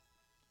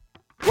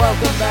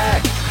Welcome back,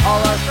 all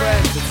our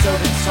friends. It's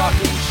Tobin's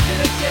talking shit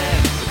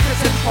again. With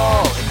Chris and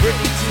Paul and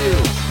Brittany too.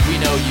 We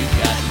know you've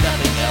got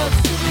nothing else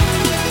to do.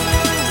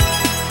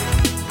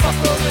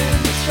 Buckle in,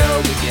 the show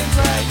begins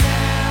right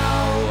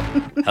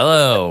now.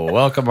 Hello,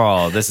 welcome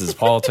all. This is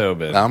Paul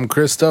Tobin. I'm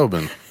Chris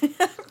Tobin.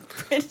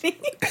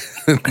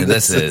 And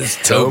this is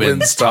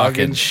Tobin's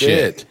Talking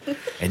Shit.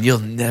 And you'll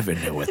never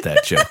know what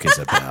that joke is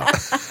about.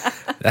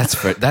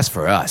 That's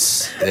for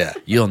us. Yeah.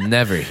 You'll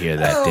never hear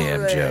that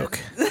damn joke.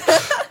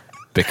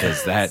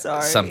 Because that's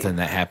Sorry. something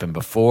that happened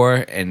before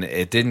and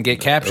it didn't get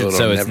captured, It'll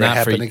so it's never not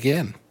happen for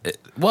again.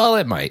 Well,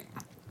 it might,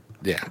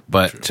 Yeah,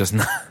 but just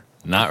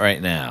not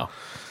right now.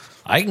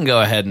 I can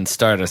go ahead and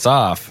start us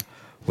off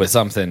with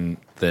something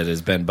that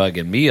has been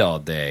bugging me all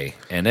day,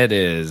 and it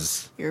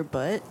is Your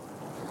butt?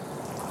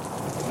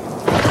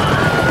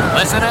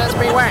 listeners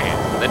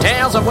beware. The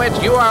tales of which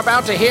you are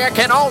about to hear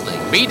can only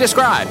be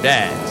described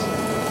as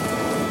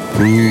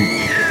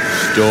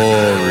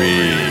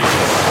stories.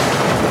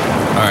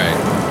 All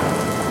right.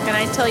 Can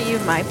I tell you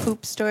my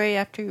poop story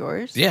after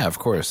yours? Yeah, of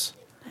course.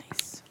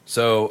 Nice.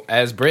 So,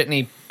 as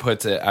Brittany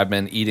puts it, I've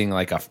been eating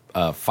like a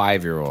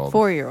 5-year-old.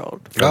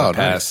 4-year-old. For the Oh,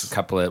 past nice.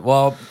 couple of.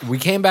 Well, we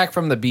came back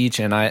from the beach,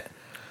 and all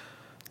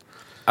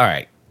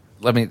right.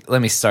 Let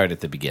me start at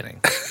the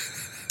beginning.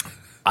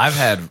 I've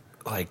had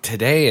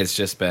today has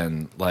just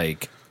been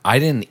I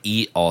didn't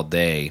eat all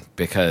day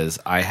because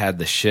I had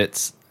the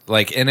shits.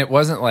 And it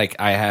wasn't like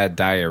I had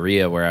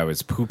diarrhea where I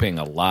was pooping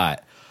a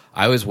lot.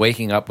 I was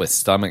waking up with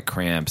stomach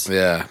cramps.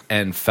 Yeah.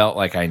 And felt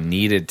like I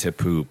needed to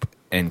poop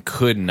and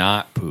could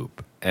not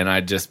poop. And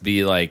I'd just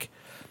be like,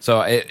 so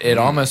it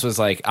almost was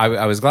like,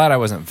 I was glad I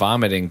wasn't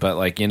vomiting, but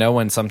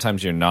when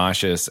sometimes you're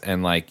nauseous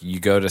and you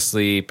go to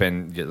sleep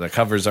and the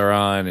covers are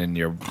on and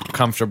you're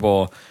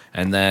comfortable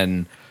and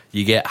then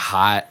you get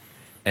hot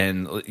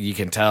and you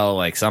can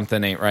tell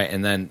something ain't right.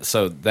 And then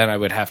I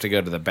would have to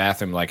go to the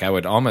bathroom. I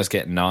would almost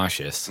get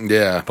nauseous.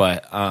 Yeah.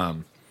 But,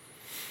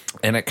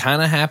 and it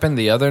kind of happened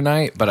the other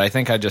night, but I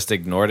think I just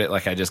ignored it.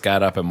 I just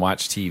got up and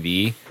watched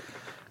TV.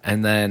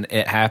 And then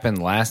it happened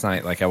last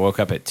night. I woke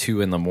up at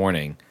 2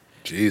 a.m.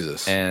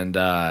 Jesus. And,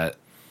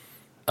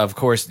 of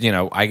course,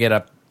 I get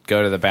up,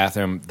 go to the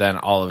bathroom. Then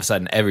all of a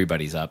sudden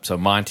everybody's up. So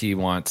Monty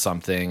wants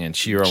something and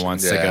Shira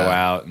wants to go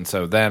Yeah. out. And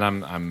so then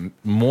I'm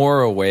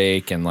more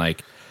awake and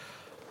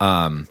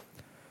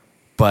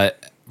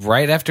but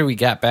right after we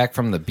got back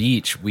from the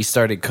beach, we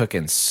started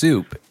cooking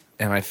soup.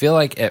 And I feel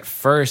like at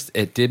first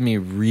it did me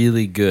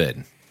really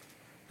good.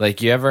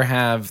 You ever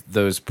have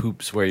those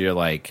poops where you're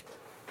like,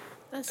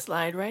 That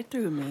slide right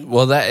through me.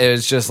 well, that it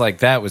was just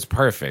that was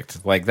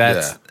perfect.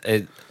 That's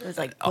it. It was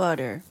like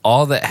butter.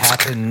 All that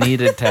happened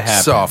needed to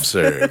happen. Soft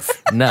serve.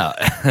 No,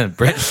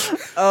 Brittany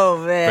Oh,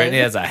 man. Brittany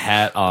has a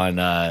hat on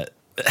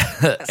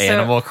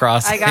Animal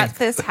Crossing. I got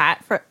this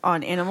hat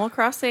on Animal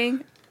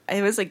Crossing.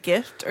 It was a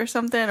gift or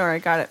something, or I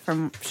got it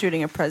from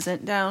shooting a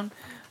present down.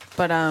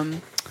 But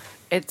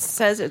it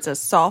says it's a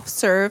soft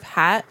serve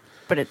hat,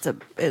 but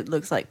it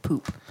looks like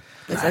poop.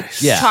 It's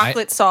Nice. a Yeah,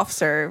 chocolate soft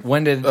serve.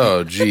 When did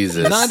Oh,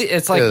 Jesus.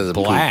 it's That is a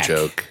poop black.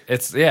 joke.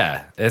 It's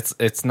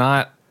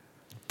not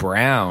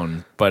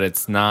brown, but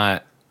it's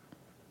not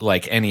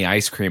like any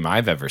ice cream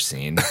I've ever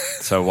seen.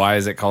 So why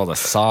is it called a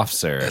soft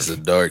serve? It's a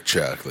dark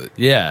chocolate.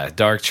 Yeah,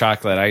 dark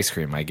chocolate ice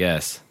cream, I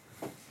guess.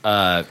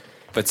 But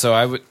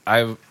so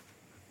I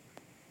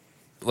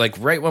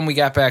right when we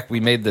got back, we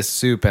made this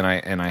soup, and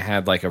I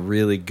had a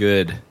really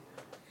good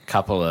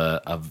couple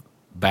of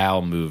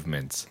bowel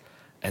movements,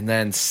 and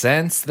then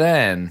since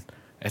then,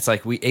 it's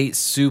we ate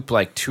soup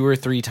 2 or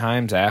 3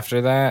 times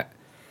after that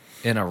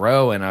in a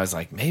row, and I was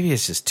like, maybe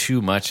it's just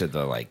too much of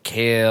the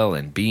kale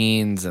and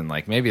beans, and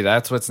maybe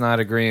that's what's not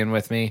agreeing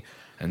with me.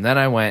 And then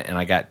I went and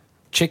I got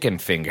chicken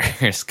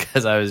fingers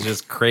because I was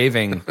just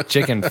craving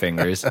chicken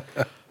fingers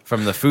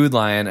from the Food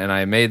Lion, and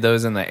I made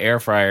those in the air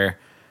fryer.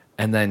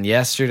 And then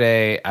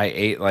yesterday I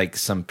ate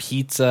some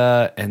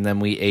pizza, and then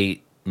we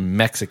ate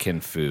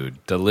Mexican food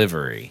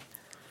delivery.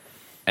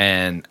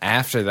 And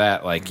after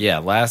that,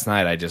 last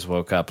night I just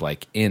woke up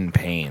in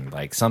pain,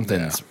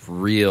 something's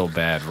real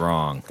bad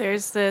wrong.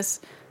 There's this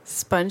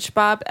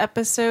SpongeBob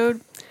episode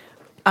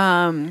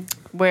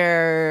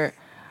where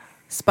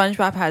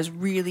SpongeBob has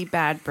really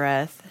bad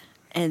breath,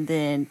 and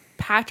then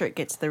Patrick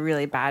gets the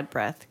really bad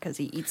breath because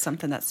he eats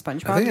something that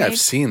SpongeBob I think made. I've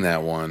seen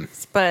that one.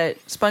 But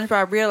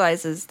SpongeBob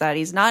realizes that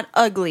he's not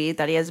ugly,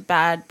 that he has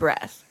bad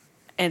breath.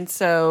 And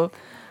so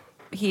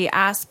he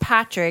asks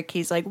Patrick,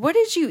 he's like, what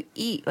did you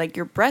eat?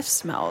 Your breath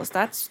smells.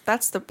 That's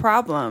the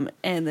problem.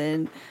 And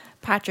then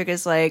Patrick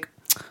is like,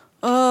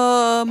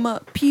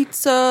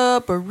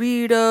 pizza,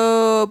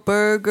 burrito,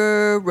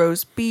 burger,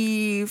 roast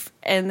beef.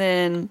 And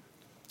then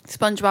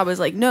SpongeBob is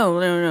like, no,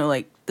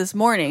 this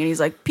morning. And he's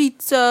like,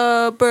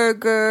 pizza,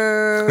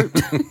 burger.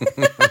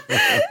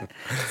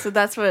 So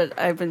that's what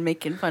I've been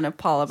making fun of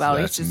Paul about.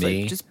 So He's that's just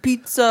me? just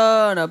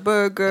pizza and a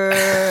burger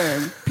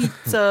and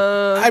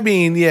pizza. I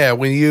mean, yeah,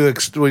 when you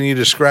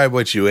describe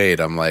what you ate,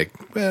 I'm like,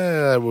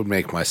 that would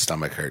make my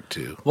stomach hurt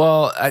too.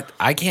 Well,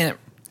 I can't,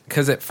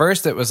 because at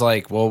first it was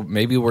well,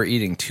 maybe we're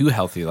eating too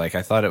healthy. I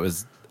thought it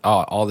was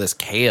all this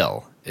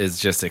kale is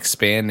just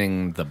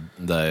expanding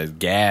the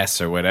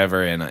gas or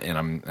whatever, and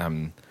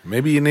I'm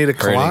Maybe you need a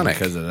hurting colonic.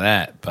 because of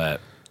that.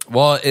 But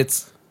well,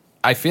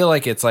 I feel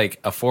like it's like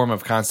a form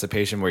of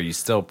constipation where you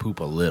still poop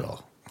a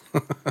little,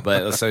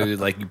 but so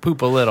like you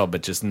poop a little,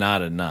 but just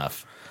not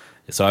enough.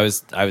 So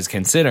I was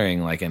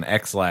considering like an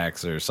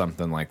X-Lax or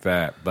something like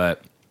that,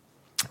 but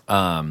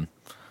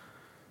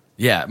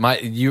yeah,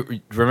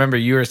 you remember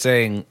you were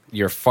saying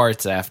your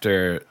farts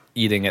after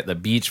eating at the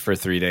beach for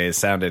 3 days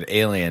sounded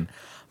alien.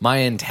 My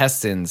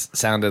intestines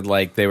sounded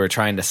like they were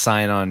trying to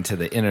sign on to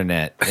the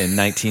internet in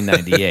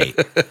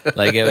 1998.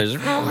 Like it was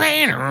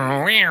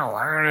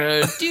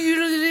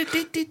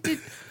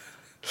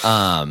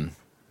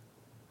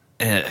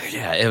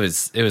yeah, it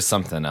was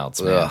something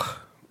else, man. Ugh,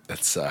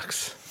 that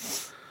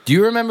sucks. Do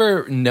you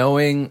remember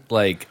knowing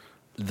like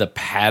the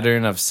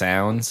pattern of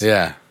sounds?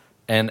 Yeah.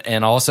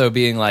 And also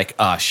being like,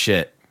 oh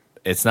shit,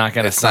 it's not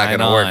gonna It's not sign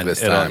gonna on. work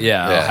this It'll- time.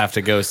 Yeah, Yeah. I'll have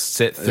to go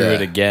sit through Yeah.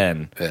 it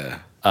again.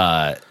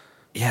 Yeah.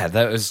 Yeah,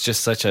 that was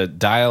just such a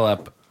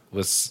dial-up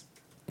was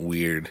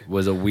Weird.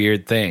 a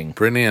weird thing.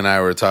 Brittany and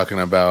I were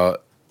talking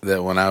about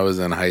that when I was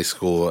in high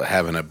school,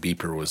 having a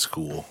beeper was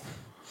cool.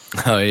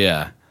 Oh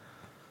yeah,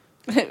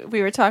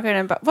 We were talking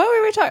about what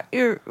we were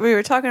talking. We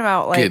were talking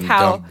about like Getting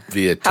how dumped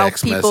via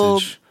text people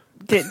message.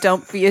 get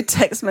dumped via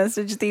text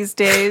message these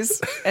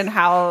days, and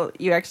how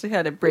you actually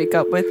had to break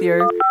up with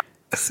your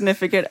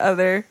significant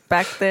other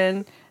back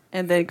then.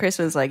 And then Chris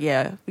was like,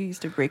 "Yeah, we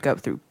used to break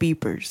up through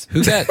beepers."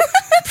 who got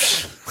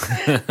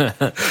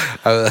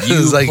I you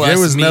was like, plus there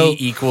was me no.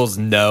 equals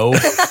no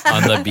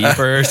on the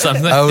beeper or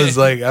something? I was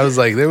like,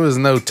 there was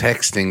no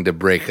texting to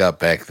break up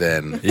back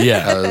then.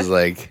 Yeah. I was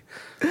like,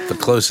 the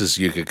closest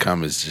you could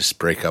come is just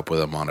break up with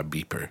them on a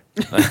beeper.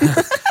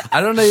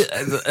 I don't know.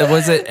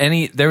 Was it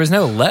any? There was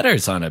no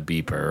letters on a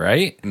beeper,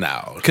 right?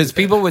 No, Because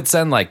people would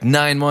send like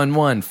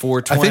 911, I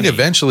 420. think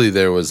eventually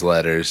there was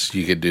letters.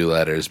 You could do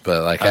letters,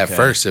 but like at Okay.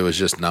 first it was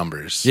just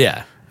numbers.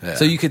 Yeah. Yeah.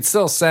 So you could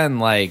still send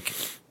like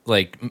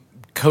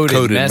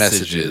coded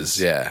messages.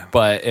 yeah.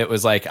 But it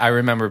was like I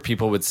remember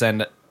people would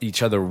send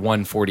each other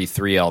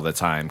 143 all the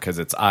time because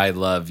it's I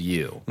love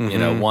you. You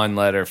know, 1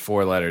 letter,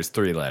 4 letters,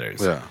 3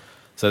 letters. Yeah.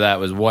 So that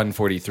was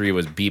 143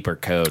 was beeper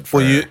code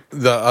for Well,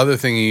 the other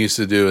thing you used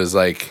to do is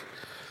like,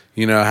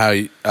 you know how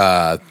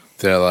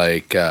they're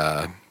like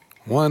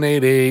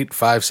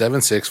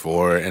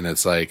 188-5764, and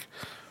it's like,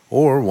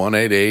 or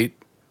 188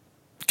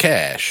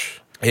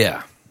 cash.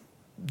 yeah.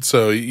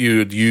 So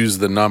you'd use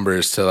the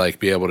numbers to like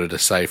be able to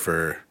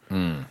decipher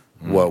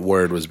what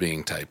word was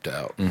being typed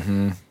out.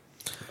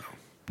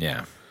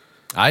 Yeah.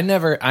 I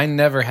never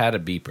had a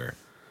beeper.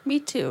 Me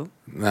too.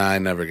 Nah, I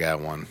never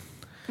got one.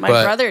 My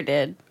But- brother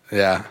did.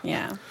 Yeah.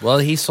 Yeah. Well,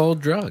 he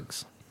sold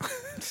drugs.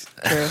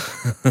 True.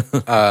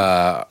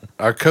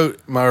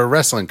 My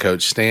wrestling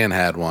coach Stan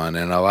had one,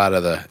 and a lot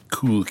of the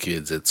cool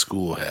kids at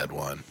school had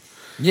one.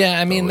 Yeah,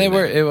 I mean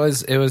Totally it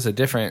was a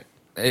different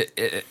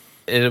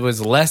it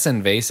was less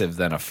invasive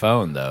than a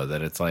phone though,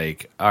 that it's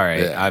like, all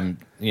right,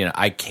 Yeah.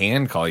 I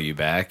can call you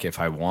back if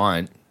I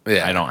want.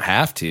 Yeah. I don't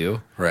have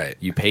to. Right.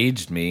 You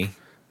paged me,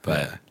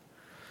 but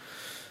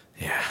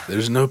yeah.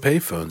 There's no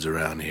payphones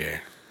around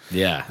here.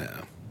 Yeah.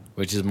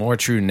 Which is more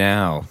true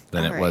now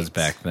than All it was right.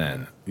 back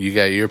then. You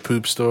got your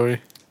poop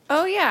story?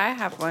 Oh yeah, I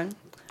have one.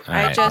 All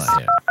I right, just.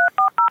 yeah.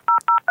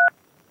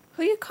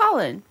 Who you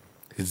calling?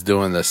 He's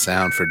doing the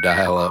sound for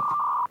dial up.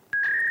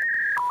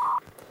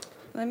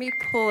 Let me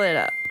pull it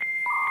up.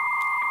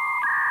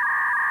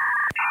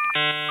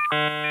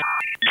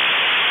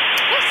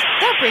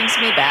 That brings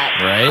me back.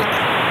 Right? I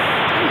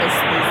miss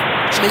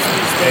these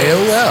days.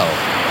 AOL.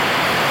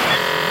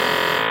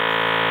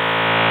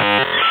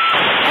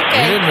 We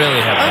Okay. didn't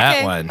really have that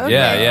Okay, one.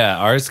 okay. Yeah.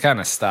 Ours kind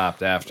of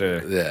stopped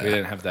after Yeah. we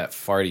didn't have that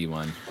farty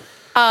one.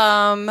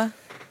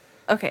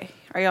 Okay.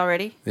 Are y'all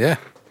ready? Yeah.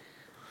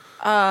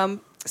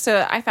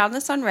 So I found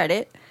this on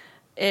Reddit.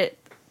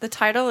 The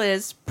title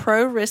is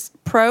Pro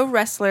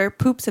Wrestler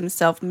Poops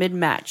Himself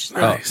Mid-Match.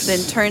 Nice. Then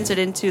turns it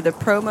into the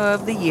promo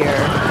of the year.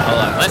 Hold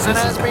on.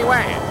 Listeners,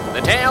 beware.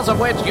 The tales of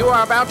which you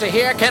are about to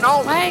hear can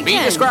Why only be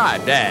again?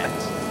 described as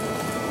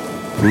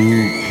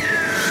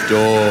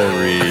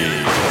Story.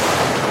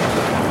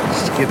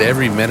 Just get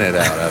every minute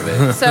out of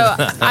it. So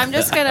I'm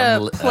just gonna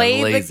I'm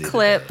play lazy the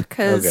clip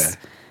because Okay.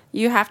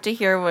 you have to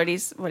hear what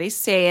he's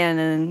saying,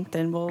 and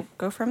then we'll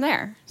go from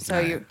there. So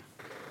Right. you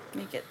let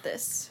me get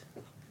this.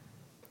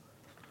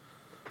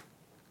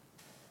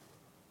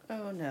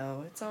 Oh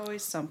no, it's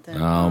always something.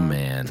 Oh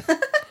man.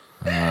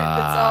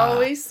 It's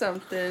always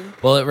something.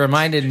 Well, it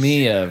reminded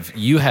me of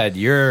you had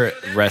your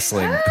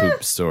wrestling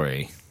poop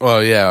story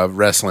Well, yeah,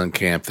 wrestling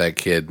camp, that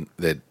kid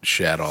that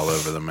shat all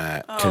over the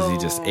mat. because he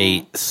just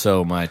ate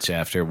so much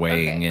after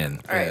weighing Okay. in.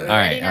 All right, we all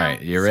ready right, now? all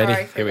right. You ready?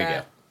 Sorry for Here we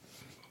that.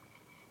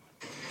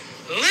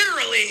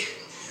 Literally,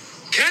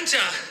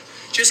 Kenta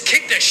just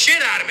kicked the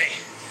shit out of me.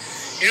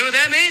 You know what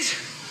that means?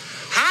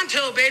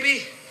 Honto,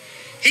 baby.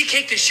 He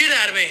kicked the shit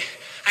out of me.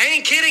 I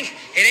ain't kidding.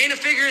 It ain't a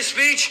figure of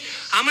speech.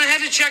 I'm gonna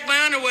have to check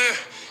my underwear,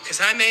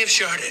 because I may have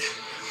sharded.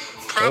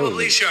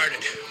 Probably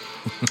sharded.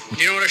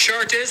 You know what a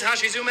shart is,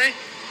 Hashizume?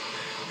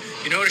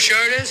 You know what a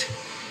shart is?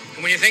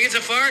 And when you think it's a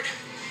fart,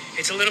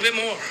 it's a little bit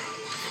more.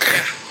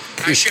 Yeah,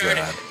 I Good sharted.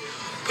 God.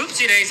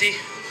 Poopsie daisy.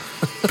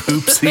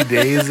 Poopsie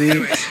daisy.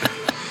 Anyways,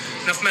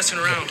 enough messing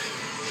around.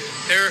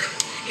 There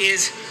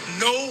is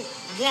no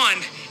one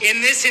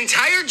in this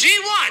entire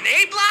G1,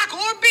 A block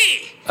or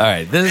B. All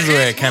right, this is that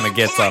where has it kind of more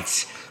gets off.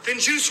 points than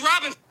Juice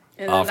Robinson.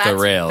 And Off the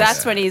that's- rails.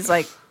 That's when he's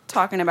like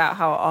talking about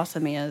how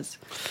awesome he is.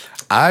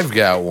 I've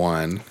got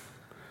one.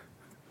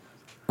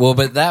 Well,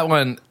 but that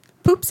one,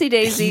 Poopsie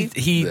daisy.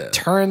 he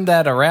turned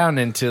that around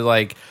into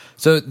like,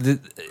 so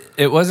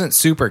it wasn't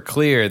super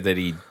clear that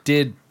he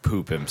did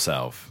poop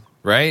himself,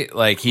 right?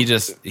 Like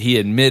he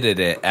admitted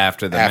it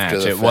after the After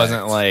match. the It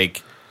wasn't fact.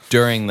 like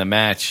during the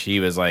match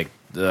he was like,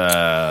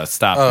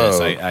 stop Oh.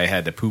 this. I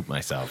had to poop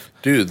myself.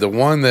 Dude, the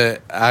one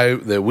that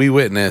we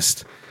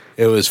witnessed,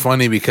 it was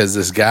funny because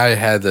this guy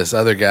had this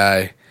other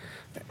guy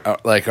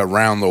like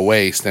around the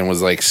waist and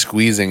was like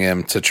squeezing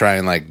him to try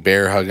and like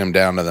bear hug him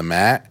down to the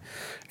mat,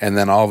 and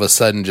then all of a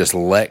sudden just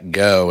let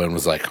go and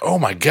was like, "Oh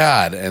my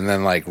god," and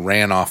then like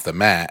ran off the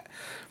mat.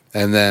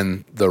 And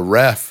then the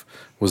ref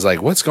was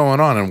like, "What's going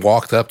on?" and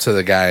walked up to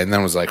the guy and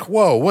then was like,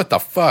 "Whoa, what the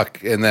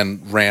fuck?" and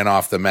then ran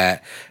off the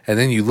mat. And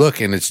then you look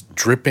and it's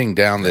dripping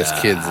down this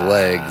kid's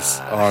legs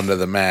onto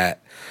the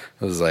mat.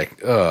 It was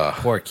like, ugh.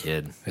 Poor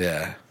kid.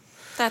 Yeah.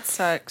 That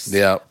sucks.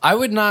 Yeah. I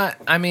would not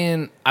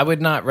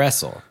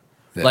wrestle.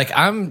 Yeah. Like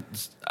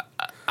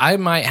I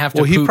might have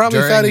to Well, he poop probably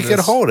during thought he could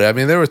this- hold it. I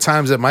mean, there were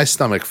times that my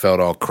stomach felt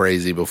all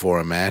crazy before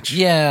a match.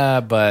 Yeah,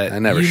 but I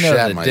never you know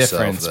shat the myself,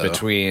 difference though.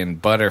 between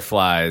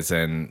butterflies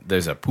and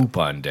there's a poop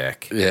on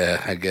deck.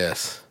 Yeah, I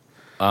guess.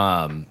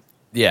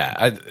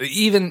 Yeah,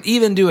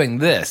 even doing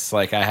this,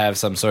 like I have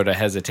some sort of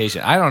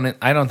hesitation.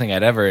 I don't think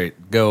I'd ever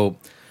go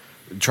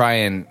try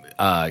and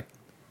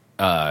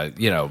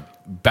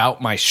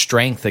bout my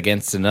strength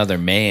against another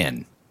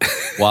man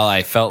while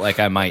I felt like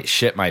I might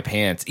shit my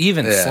pants,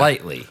 even Yeah.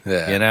 slightly.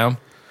 Yeah. You know.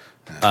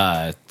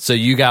 So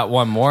you got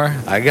one more?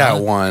 I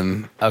got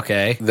one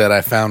Okay. that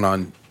I found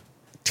on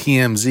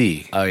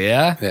TMZ. Oh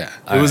yeah. Yeah,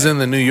 All it was right. in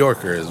the New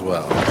Yorker as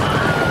well.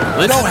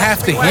 You don't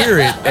have to hear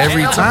it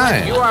every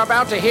time. You are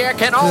about to hear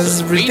can only This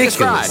is be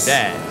ridiculous. described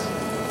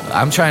as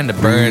I'm trying to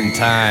burn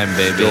time,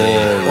 baby.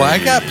 Well, I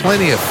got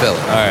plenty of filler.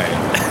 All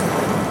right,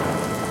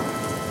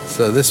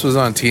 So this was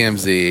on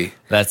TMZ.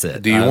 that's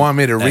it. Do you want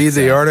me to read that's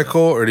the it.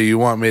 article or do you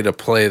want me to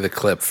play the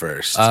clip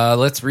first?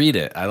 Let's read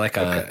it. I like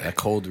a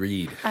cold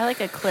read. I like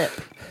a clip.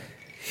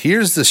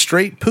 Here's the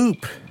straight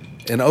poop.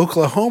 An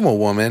Oklahoma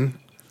woman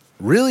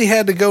really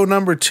had to go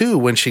number 2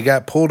 when she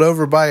got pulled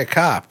over by a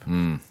cop.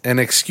 An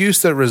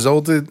excuse that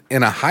resulted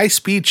in a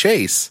high-speed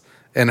chase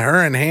and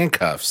her in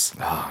handcuffs.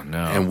 Oh no.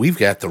 And we've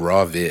got the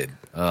raw vid.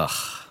 Ugh.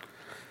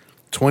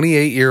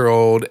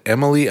 28-year-old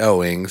Emily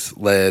Owings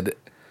led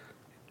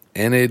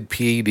Enid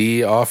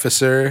PD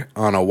officer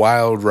on a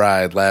wild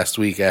ride last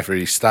week after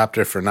he stopped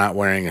her for not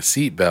wearing a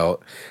seatbelt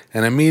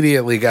and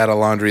immediately got a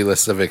laundry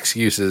list of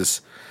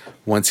excuses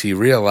once he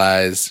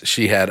realized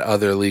she had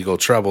other legal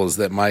troubles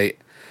that might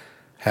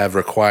have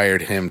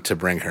required him to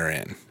bring her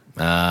in.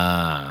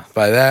 Ah.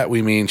 By that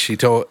we mean she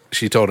told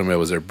him it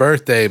was her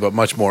birthday, but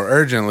much more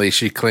urgently,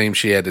 she claimed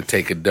she had to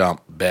take a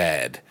dump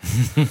bad.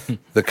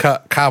 The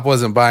cop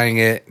wasn't buying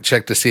it,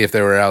 checked to see if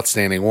there were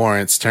outstanding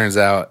warrants. Turns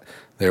out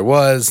there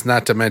was,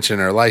 not to mention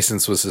her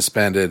license was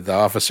suspended. The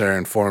officer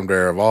informed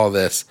her of all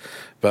this,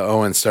 but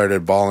Owen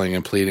started bawling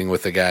and pleading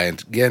with the guy,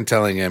 and again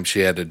telling him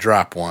she had to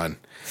drop one.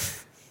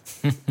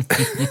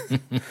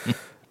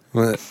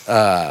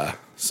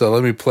 So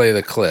let me play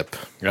the clip.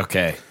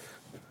 Okay.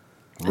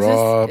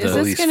 Raw Is this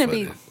police going to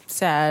be footage.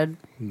 sad?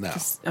 No.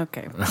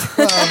 Okay.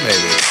 Well,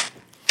 maybe.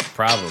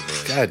 Probably.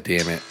 God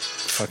damn it.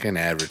 Fucking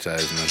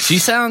advertisement. She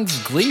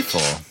sounds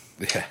gleeful.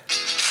 Yeah.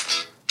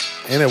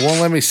 And it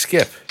won't let me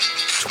skip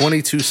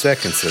 22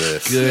 seconds of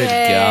this. Good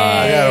I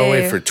God. gotta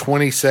wait for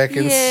 20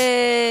 seconds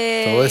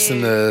Yay. to listen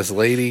to this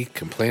lady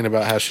complain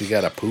about how she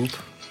got a poop.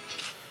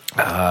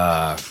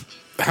 How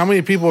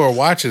many people are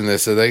watching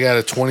this that they got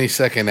a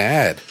 20-second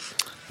ad?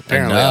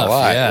 Apparently Enough, a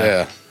lot. yeah.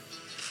 Yeah.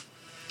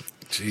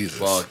 Jesus.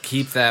 Well,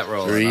 keep that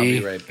rolling. I'll 3,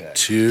 be right back.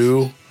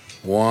 2,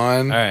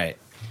 1. All right.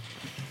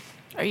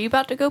 Are you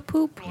about to go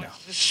poop?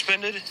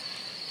 Suspended?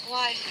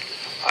 Why?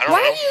 I don't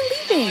Why know. are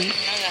you leaving?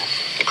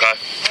 Okay.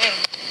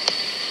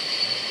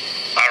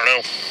 I don't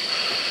know.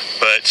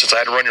 But since I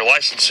had to run your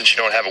license since you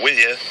don't have it with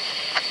you,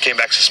 came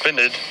back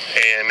suspended,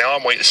 and now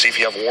I'm waiting to see if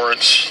you have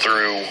warrants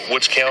through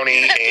Woods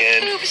County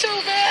and... Poop so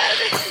bad.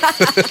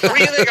 Where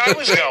do you think I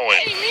was Hey,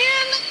 going?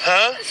 man.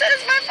 Huh? It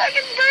says my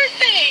fucking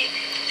birthday.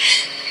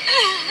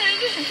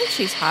 I think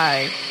she's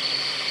high.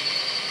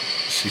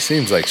 She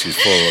seems like she's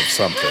full of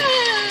something.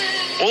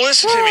 Well,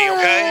 listen to me,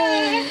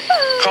 okay?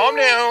 Calm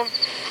down.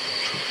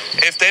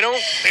 If they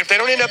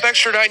don't end up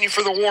extraditing you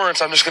for the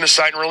warrants, I'm just going to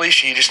cite and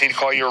release you. You just need to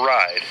call you a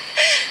ride.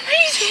 Are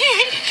you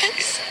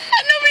serious?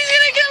 Nobody's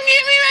gonna come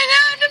get me right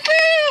now. I have to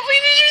poop. Will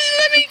you just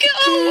let me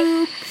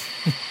go?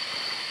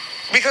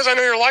 Because I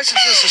know your license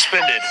is I'm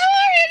suspended. sorry.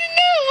 I didn't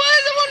know it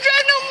was. I won't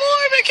drive no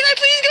more. But can I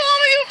please go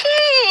home and go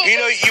poop? You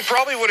know, you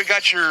probably would have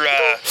got your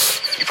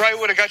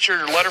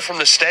letter from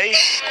the state.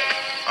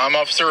 I'm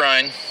Officer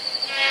Ryan.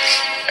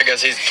 I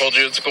guess he's told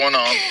you what's going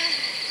on. If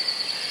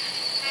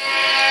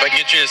I can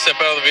get you to step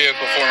out of the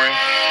vehicle for me.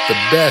 The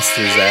best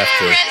is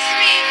after. Arrest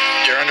me.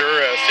 You're under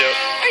arrest, yep.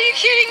 Are you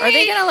kidding me? Are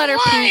they gonna let her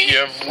Why? pee?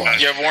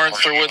 You have warrants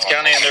for Woods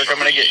County, and they're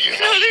coming to get you.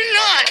 No, they're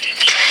not.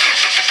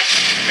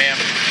 Ma'am.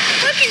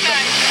 Looking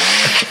back.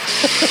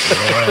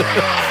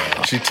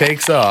 She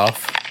takes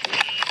off.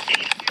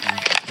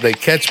 They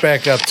catch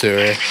back up to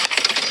her.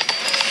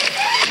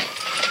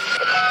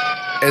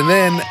 And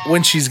then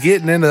when she's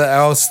getting into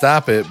I'll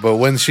stop it, but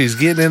when she's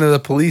getting into the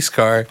police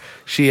car,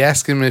 she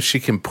asks him if she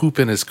can poop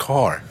in his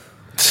car.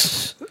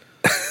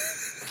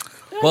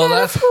 Well,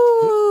 that's.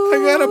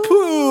 I gotta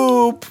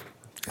poop.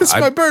 It's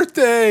my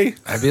birthday.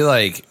 I'd be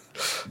like,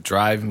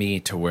 drive me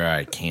to where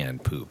I can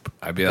poop.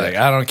 I'd be like,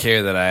 I don't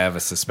care that I have a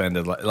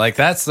suspended. Like,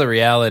 that's the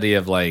reality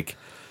of, like,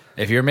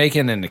 if you're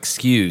making an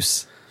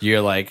excuse,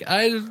 you're like,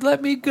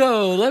 let me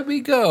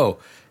go.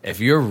 If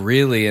you're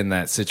really in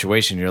that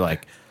situation, you're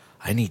like,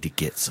 I need to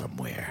get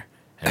somewhere.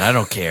 And I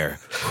don't care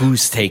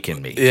who's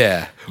taking me.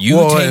 Yeah. You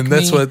take and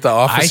that's me, what the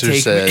officer I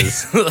take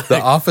says. me.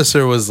 The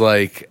officer was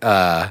like,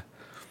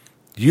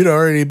 you'd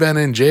already been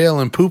in jail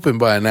and pooping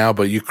by now,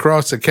 but you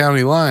crossed the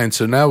county line,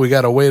 so now we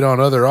got to wait on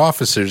other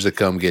officers to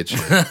come get you.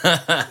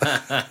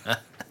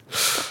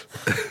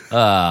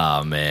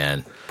 Oh,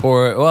 man.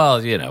 Poor,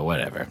 well,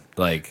 whatever.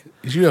 Like,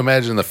 Could you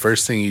imagine the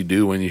first thing you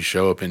do when you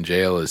show up in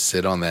jail is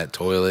sit on that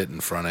toilet in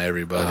front of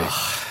everybody?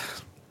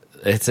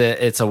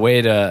 it's a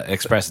way to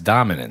express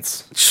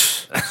dominance.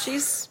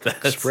 She's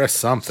Express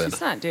something.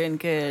 she's not doing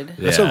good.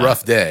 That's a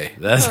rough day.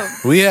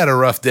 That's We had a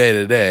rough day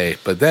today,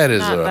 but that is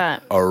Not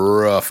that. a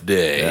rough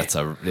day. that's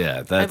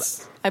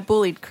I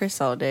bullied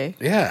Chris all day.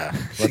 Yeah.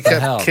 She the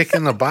kept hell?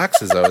 kicking the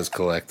boxes I was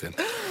collecting.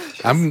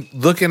 I'm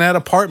looking at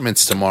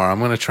apartments tomorrow. I'm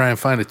going to try and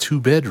find a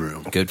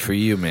 2-bedroom. good for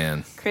you,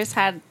 man. Chris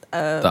had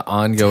The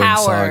ongoing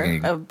tower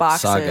saga of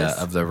boxes.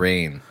 saga of the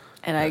rain.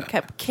 and I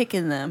kept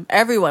kicking them.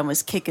 Everyone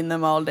was kicking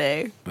them all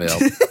day. Well,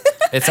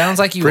 It sounds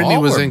like you Brittany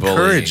all was were bullying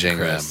encouraging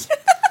them. Chris.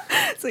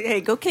 It's like, hey,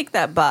 go kick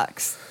that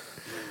box.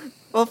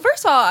 Well,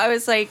 first of all, I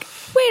was like,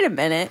 wait a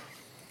minute.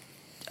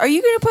 Are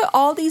you going to put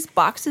all these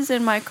boxes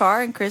in my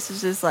car? And Chris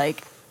was just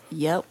like,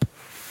 yep.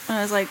 And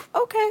I was like,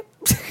 okay.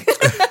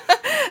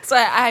 So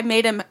I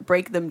made him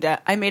break them down.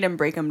 I made him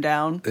break them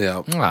down.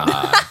 Yeah.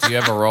 Do you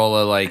have a roll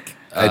of like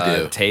I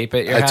do. tape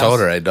at your I house? told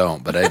her I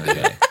don't, but I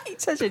do.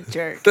 He's such a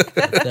jerk.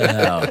 The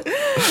hell?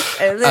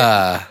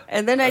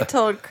 And then I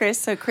told Chris.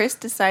 So Chris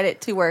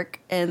decided to work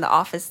in the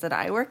office that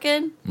I work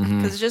in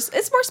because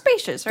it's more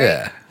spacious,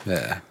 right?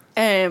 Yeah.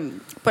 Yeah.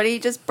 But he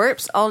just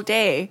burps all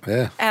day.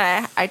 Yeah.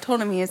 And I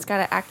told him he's got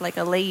to act like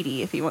a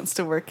lady if he wants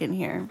to work in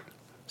here.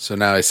 So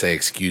now I say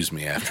excuse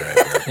me after I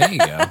work. There you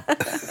go.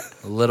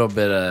 A little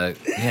bit of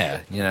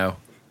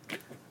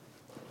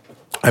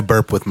I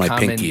burp with my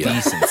common pinky up.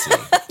 decency.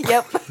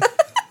 Yep.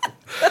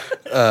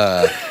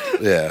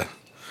 Yeah.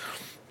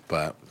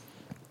 But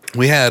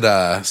we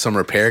had some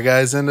repair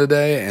guys in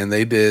today, and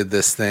they did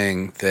this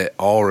thing that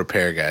all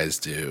repair guys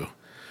do,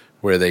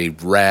 where they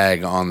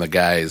rag on the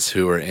guys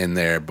who are in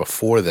there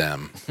before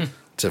them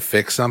to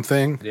fix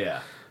something.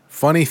 Yeah.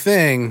 Funny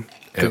thing,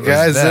 It the was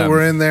guys that them.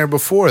 were in there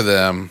before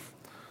them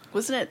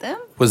Wasn't it them?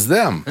 was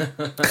them.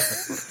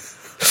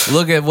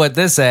 Look at what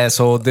this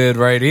asshole did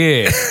right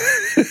here.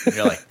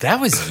 You're like, that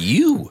was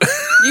you.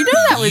 You know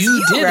that was You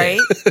you, did it. right?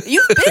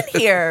 You've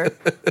been here.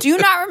 Do you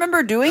not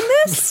remember doing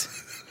this?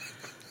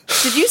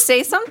 Did you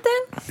say something?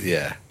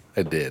 Yeah,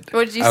 I did.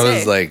 What did you I say?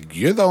 was like,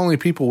 you're the only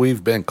people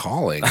we've been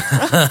calling.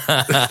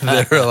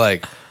 They were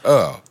like,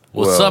 oh.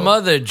 Well, some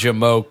other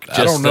jamoke just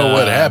I don't know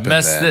what happened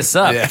messed then. this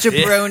up. Yeah.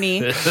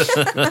 Jabroni.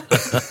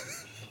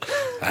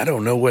 I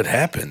don't know what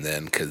happened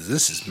then because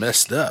this is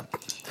messed up.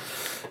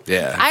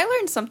 Yeah. I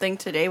learned something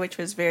today, which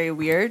was very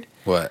weird.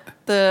 What?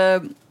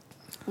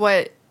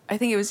 What I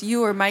think it was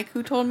you or Mike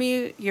who told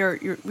me.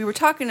 We were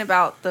talking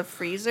about the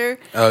freezer.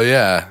 Oh,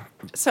 yeah.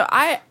 So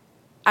I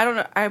don't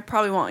know. I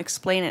probably won't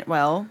explain it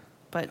well,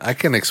 but I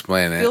can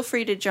explain it. feel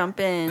free to jump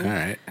in. All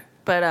right.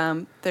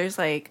 But there's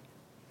like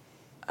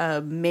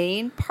a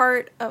main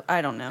part of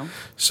I don't know.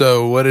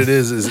 So what it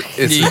is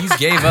it's You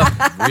gave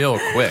up real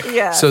quick.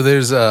 Yeah. so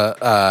there's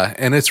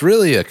and it's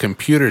really a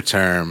computer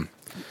term.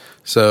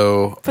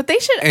 So but they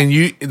should. and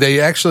they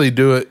actually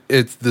do it.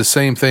 It's the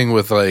same thing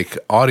with like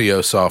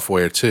audio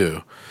software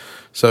too.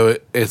 So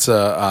it's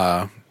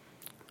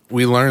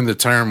we learned the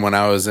term when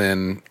I was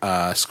in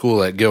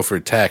school at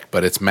Guilford Tech,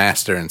 but it's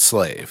master and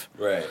slave.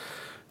 Right.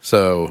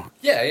 So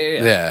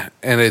Yeah.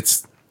 and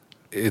it's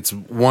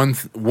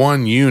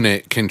one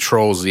unit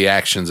controls the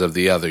actions of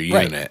the other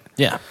unit, Right.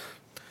 Yeah.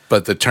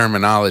 but the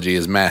terminology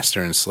is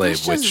master and slave,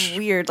 It's just which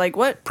weird. Like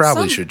what?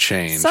 probably should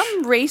change.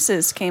 Some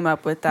races came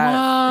up with that.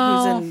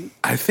 Who's in?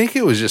 I think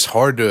it was just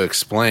hard to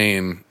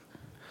explain.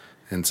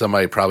 and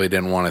somebody probably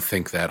didn't want to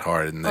think that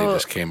hard, and they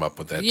just came up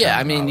with that. Yeah,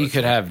 I mean, you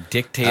could have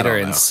dictator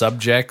and know.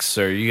 subjects,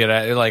 or you could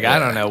have, like, I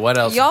don't know what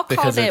else. Y'all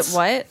because called it it's-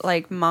 what?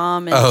 Like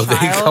mom and Oh, child?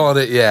 they called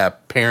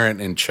it parent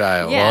and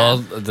child. Yeah. Well,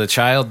 the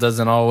child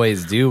doesn't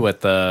always do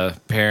what the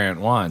parent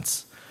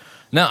wants.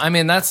 No, I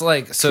mean that's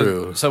like so.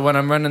 True. So when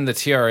I'm running the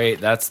TR8,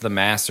 that's the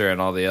master,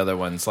 and all the other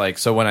ones. Like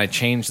so, when I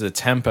change the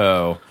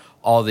tempo,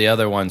 all the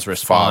other ones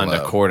respond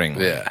Follow.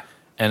 accordingly. Yeah.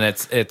 And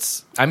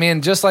it's. I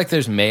mean, just like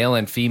there's male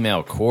and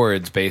female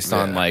chords based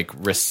on Yeah. like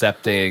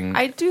recepting.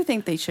 I do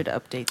think they should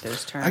update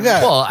those terms.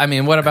 Well, I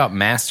mean, what about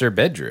master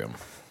bedroom?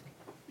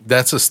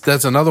 That's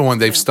another one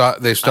they've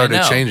started I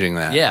know. changing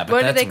that. Yeah, but what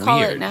do that's they call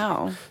weird. it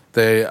now?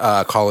 They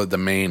call it the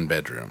main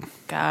bedroom.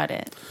 Got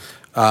it.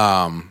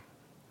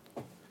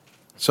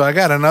 So I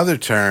got another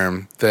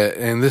term that,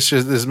 and this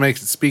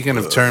makes speaking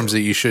of terms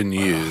that you shouldn't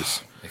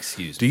use.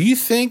 Excuse Do me. you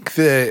think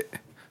that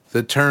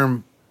the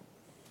term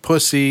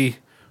pussy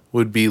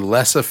would be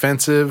less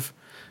offensive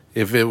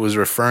if it was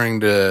referring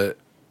to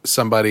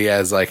somebody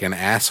as like an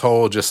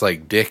asshole, just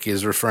like dick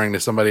is referring to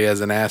somebody as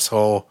an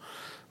asshole?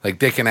 Like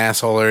dick and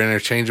asshole are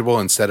interchangeable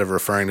instead of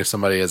referring to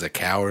somebody as a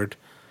coward.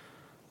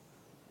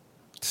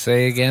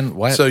 Say again.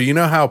 What? So you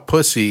know how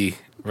pussy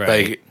Right.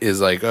 like is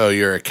like, oh,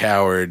 you're a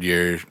coward,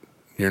 you're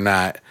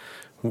not.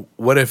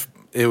 What if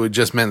it would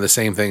just meant the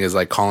same thing as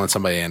like calling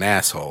somebody an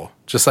asshole?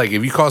 Just like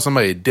if you call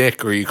somebody a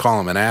dick or you call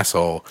them an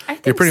asshole, I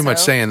think you're pretty much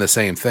so. saying the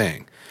same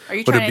thing. Are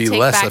you Would trying it be to take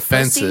less back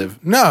offensive?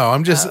 pussy? No,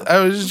 I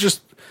was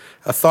just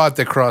a thought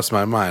that crossed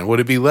my mind. Would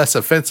it be less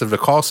offensive to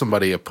call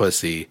somebody a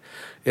pussy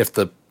if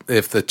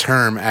the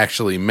term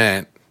actually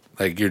meant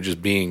like you're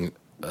just being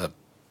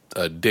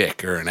a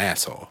dick or an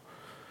asshole?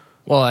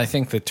 Well, I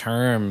think the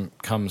term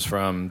comes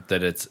from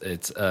that it's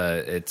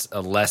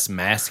a less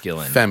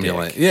masculine,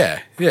 Feminine. dick.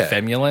 Yeah.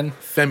 Feminine,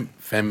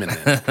 Feminine.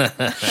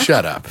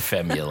 Shut up.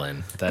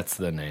 feminine. That's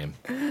the name.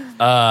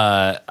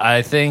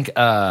 I think.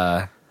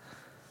 I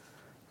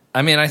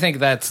mean, I think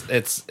that's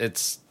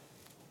it's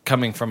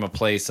coming from a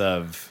place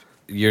of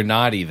you're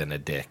not even a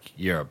dick.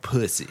 You're a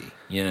pussy.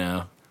 You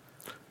know.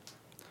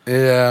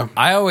 Yeah.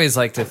 I always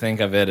like to think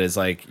of it as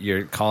like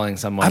you're calling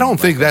someone. I don't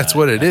think that's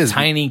what it is.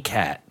 Tiny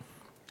cat.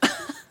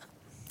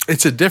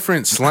 It's a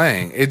different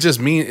slang. It just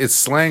means it's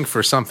slang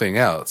for something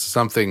else.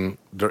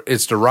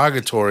 It's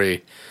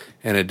derogatory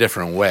in a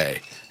different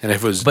way. And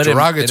if it was But it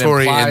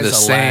derogatory in implies the a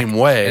same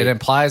lack- way, it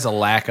implies a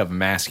lack of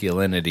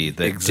masculinity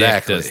that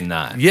exactly dick does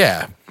not.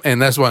 Yeah, and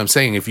that's what I'm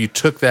saying. If you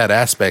took that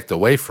aspect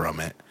away from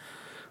it,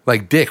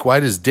 like dick, why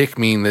does dick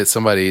mean that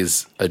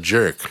somebody's a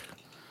jerk?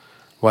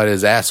 Why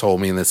does asshole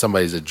mean that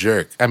somebody's a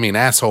jerk? I mean,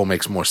 asshole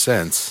makes more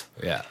sense,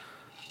 Yeah.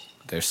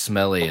 They're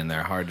smelly and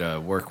they're hard to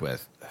work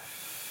with.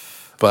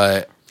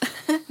 but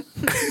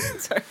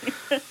Sorry.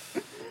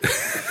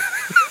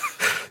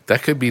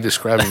 that could be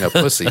describing a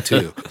pussy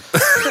too.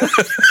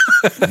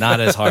 Not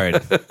as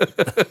hard.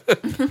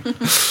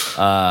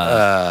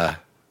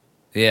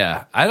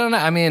 Yeah. I don't know.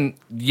 I mean,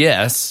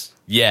 yes.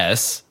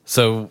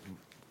 So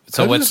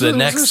what's the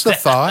next It was just step? a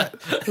thought.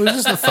 It was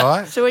just a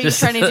thought. So what are you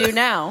trying to do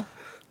now?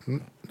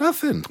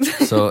 Nothing.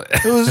 So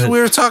We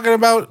were talking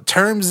about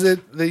terms that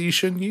you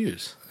shouldn't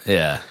use.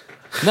 yeah.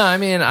 No, I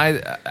mean,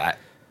 I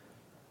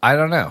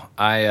don't know.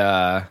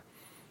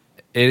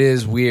 It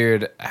is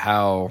weird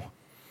how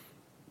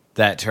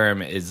that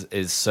term is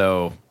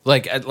so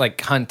like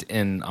cunt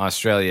in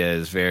Australia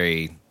is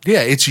very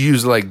Yeah, it's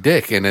used like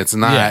dick, and it's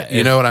not.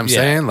 You know what I'm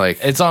saying? Like,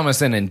 it's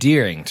almost an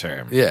endearing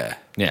term. yeah,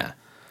 Yeah.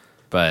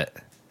 But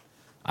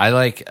I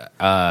like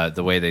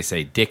the way they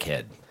say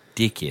dickhead.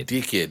 Dickhead.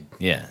 dickhead.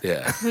 Yeah.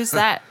 Yeah. Who's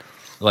that?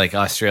 Like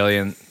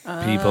Australian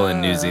people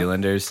and New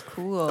Zealanders.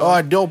 Cool.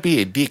 Oh, don't be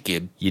a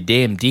dickhead. You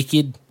damn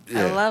dickhead.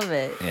 I love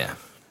it. Yeah.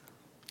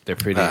 They're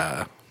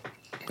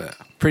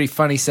pretty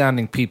funny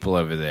sounding people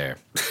over there.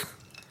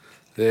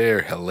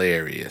 They're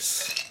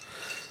hilarious.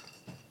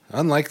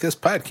 Unlike this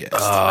podcast.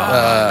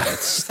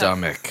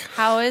 Stomach.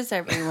 How is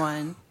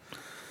everyone?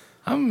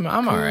 I'm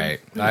all right.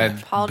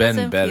 I've Paul been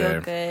doesn't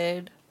better. feel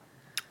good.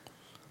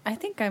 I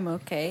think I'm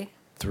okay.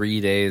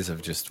 3 days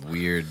of just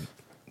weird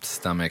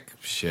stomach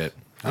shit.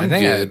 I'm I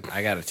think good.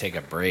 I got to take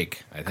a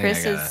break. I think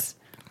Chris I got is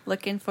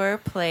looking for a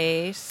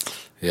place.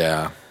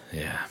 Yeah.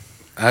 yeah.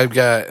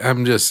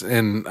 I'm just,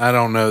 and I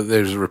don't know,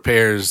 there's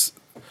repairs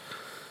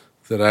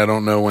that I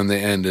don't know when the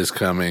end is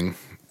coming.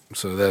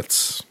 So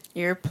that's,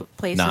 Your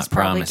place Not is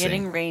probably promising.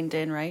 getting rained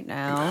in right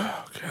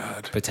now.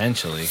 God.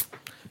 Potentially.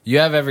 You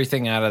have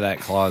everything out of that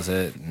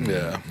closet. And,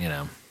 Yeah. You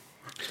know.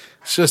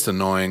 It's just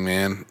annoying,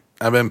 man.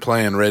 I've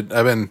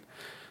been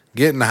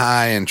getting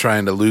high and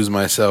trying to lose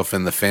myself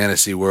in the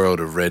fantasy world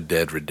of Red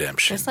Dead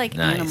Redemption. Just like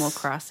Nice. Animal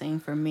Crossing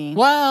for me.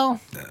 Well,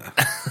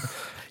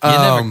 you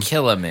never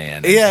kill a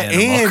man. in Yeah,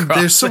 Animal and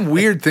Crossing. there's some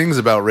weird things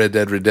about Red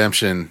Dead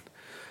Redemption.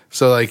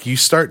 So, like, you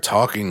start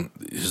talking,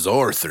 is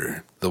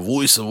Arthur, the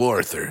voice of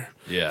Arthur.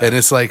 Yeah. And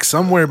it's like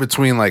somewhere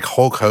between like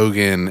Hulk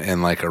Hogan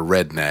and like a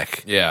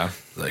redneck. Yeah.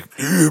 Like,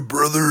 yeah,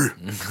 brother.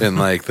 And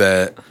like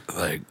that,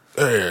 like,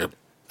 hey,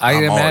 I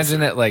I'm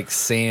imagine Arthur. it like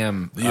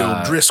Sam, The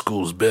old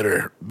Driscolls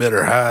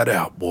better hide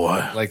out,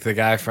 boy. like the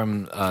guy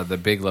from The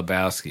Big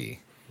Lebowski,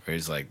 where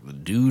he's like the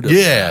dude.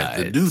 Yeah,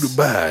 abides. the dude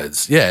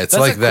abides. Yeah, it's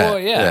That's like a that. cool-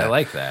 yeah, I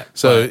like that.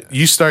 So But-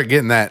 you start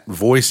getting that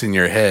voice in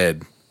your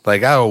head.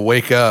 Like I'll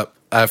wake up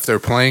after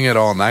playing it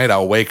all night.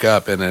 I'll wake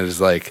up and it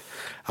is like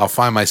I'll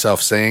find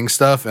myself saying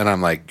stuff, and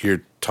I'm like,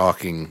 "You're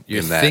talking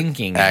You're in that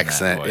thinking in that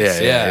accent."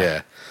 voice.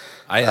 Yeah.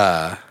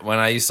 When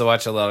I used to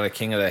watch a lot of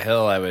King of the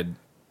Hill, I would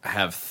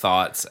have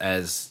thoughts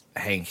as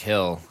Hank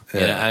Hill.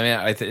 You know, Yeah. I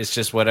mean, it's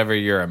just whatever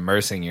you're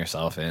immersing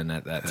yourself in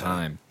at that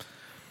time.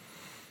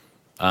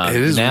 It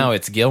is Now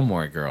it's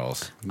Gilmore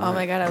Girls. Oh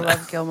my god, I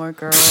love Gilmore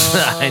Girls.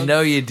 I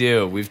know you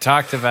do. We've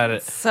talked about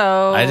it.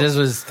 So I just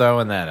was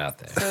throwing that out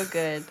there. so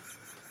good.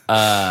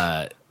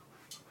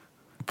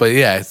 But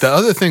yeah, the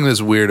other thing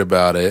that's weird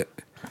about it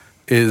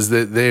is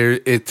that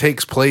it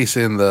takes place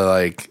in the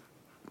like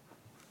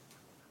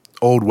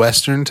old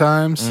Western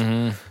times.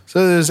 Mm-hmm.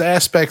 So there's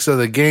aspects of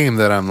the game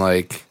that I'm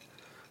like,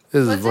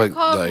 this What's is it like,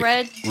 called? like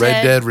Red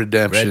Dead Dead?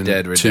 Redemption. Red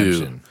Dead 2.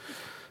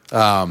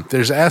 Redemption.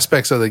 There's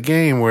aspects of the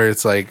game where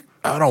it's like,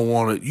 I don't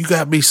want it. You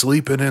got me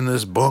sleeping in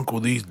this bunk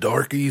with these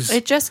darkies.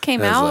 It just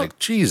came And it's out. like,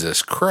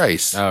 Jesus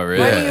Christ. Oh,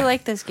 really? Why Yeah. do you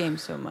like this game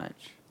so much?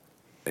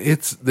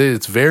 It's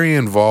very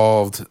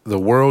involved. The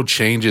world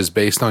changes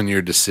based on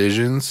your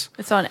decisions.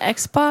 It's on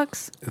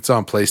Xbox, It's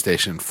on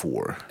PlayStation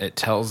 4. It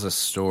tells a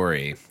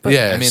story.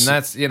 Yeah, I mean,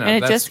 that's, you know, and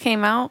it that's, just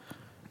came out.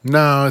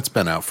 No, it's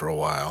been out for a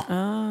while.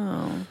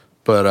 Oh,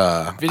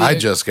 But Video- I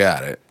just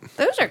got it.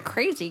 those are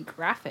crazy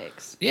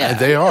graphics. yeah.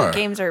 They are.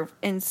 Games are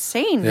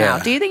insane Yeah. now.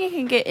 Do you think it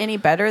can get any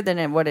better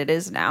than what it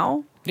is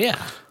now?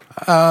 Yeah.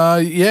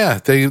 Yeah,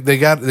 they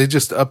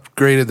just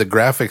upgraded the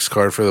graphics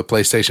card for the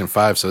PlayStation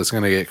 5, so it's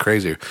going to get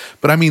crazier.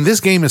 But I mean, this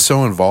game is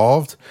so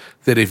involved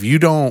that if you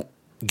don't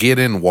get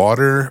in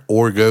water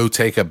or go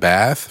take a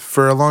bath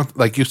for a long,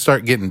 like you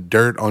start getting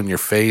dirt on your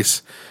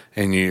face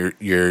and your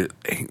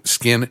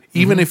skin.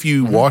 Even if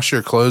you wash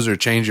your clothes or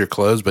change your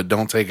clothes but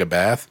don't take a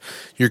bath,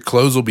 your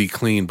clothes will be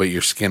clean but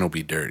your skin will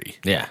be dirty.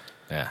 Yeah.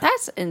 Yeah.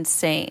 That's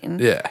insane.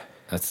 Yeah.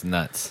 That's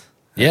nuts.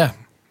 Yeah.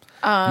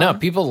 No,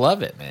 people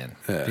love it, man.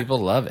 People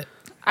love it.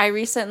 I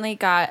recently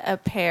got a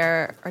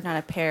thing,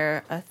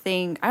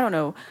 I don't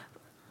know,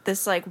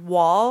 this like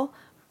wall,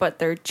 but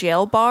they're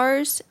jail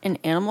bars in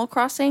Animal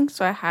Crossing.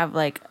 So I have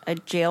like a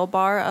jail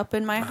bar up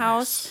in my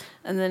house.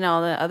 And then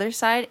on the other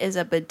side is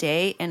a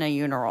bidet and a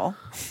urinal.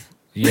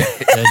 Yeah.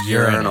 A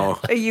urinal.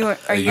 A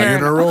urinal.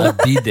 Urinal? A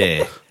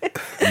bidet.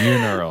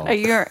 Urinal.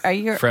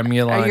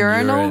 Fremulon a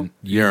urinal?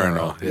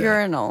 Urinal. Yeah.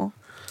 Urinal.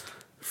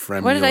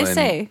 Fremulin, What did I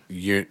say?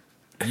 You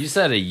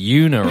said a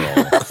urinal.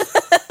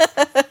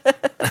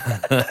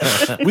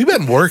 We've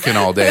been working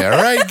all day,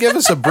 all right? Give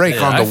us a break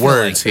Yeah, on I the feel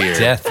words like here.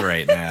 Death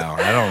right now.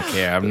 I don't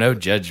care. I'm no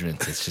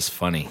judgments. It's just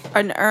funny.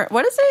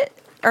 What is it?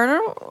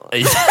 Urinal?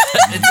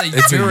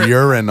 It's a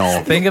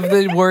urinal. Think of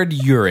the word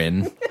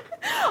urine.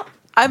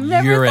 I've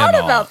never Urinal.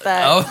 thought about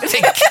that. Oh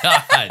my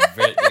god,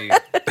 Brittany!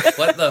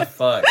 What the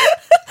fuck?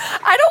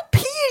 I don't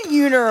pee in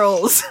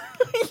urinals.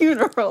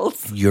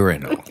 Urinals.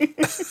 Urinal.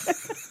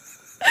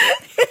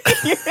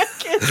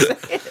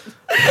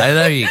 I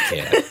know you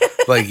can't.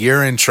 Like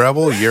you're in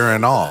trouble,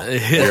 urinal.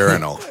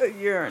 Urinal.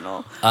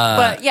 Urinal.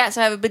 But yes,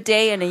 I have a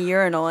bidet and a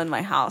urinal in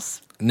my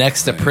house.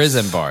 Next to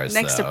prison bars.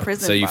 Next to though.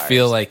 prison So you bars.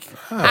 feel like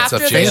It's a After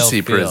the-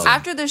 fancy Jail prison.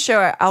 After the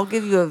show, I'll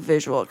give you a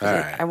visual because All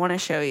right. I want to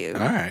show you. All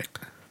right.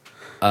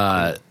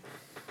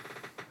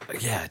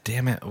 yeah,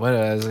 damn it. What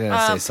I was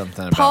gonna say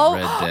something about Paul,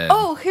 Red Dead.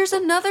 oh, here's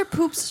another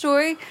poop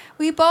story.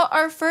 We bought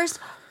our first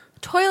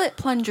toilet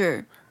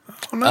plunger.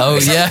 Oh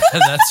yeah,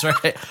 that's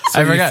right.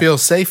 So you feel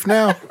safe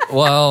now?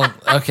 Well,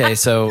 okay,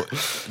 so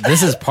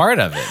this is part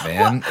of it,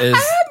 man. Is I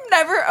have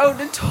never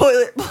owned a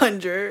toilet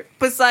plunger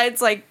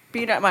besides like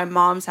being at my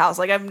mom's house.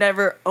 Like I've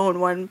never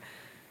owned one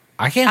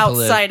I can't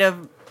outside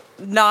of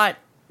not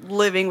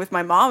living with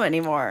my mom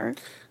anymore.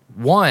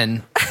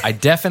 One, I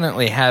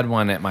definitely had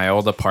one at my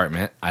old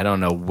apartment. I don't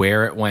know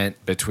where it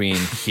went between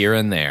here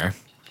and there.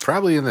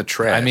 Probably in the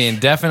trash. I mean,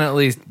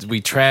 definitely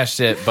we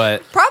trashed it,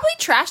 but Probably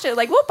trashed it.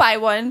 Like we'll buy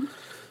one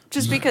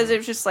just because it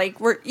was just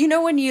like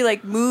when you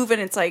like move and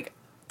it's like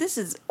this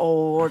is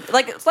old.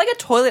 Like it's like a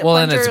toilet well,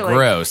 plunger. and it's like,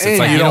 gross. And It's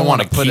like you you don't don't want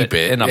wanna to put keep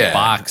it it. in a Yeah,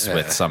 box yeah,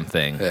 with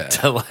something yeah.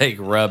 to like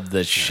rub the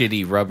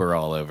shitty rubber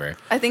all over.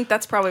 I think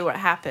that's probably what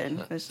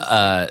happened. It's just-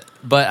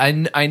 But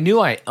I knew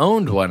I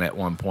owned one at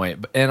one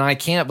point, and I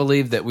can't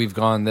believe that we've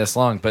gone this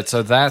long. But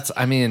so that's,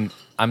 I mean,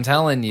 I'm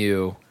telling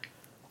you,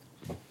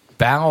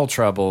 bowel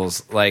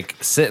troubles like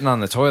sitting on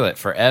the toilet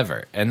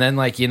forever, and then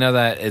like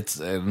that it's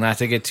not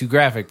to get too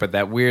graphic, but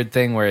that weird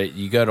thing where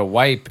you go to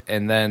wipe,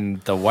 and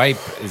then the wipe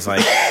is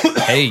like,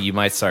 hey, you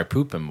might start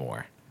pooping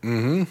more.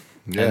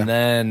 Yeah. And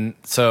then,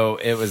 so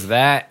it was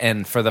that.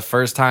 And for the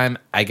first time,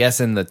 I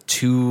guess in the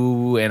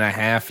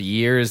 2.5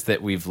 years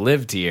that we've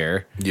lived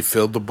here, you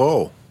filled the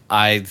bowl.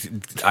 I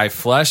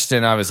flushed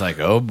and I was like,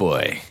 oh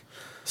boy.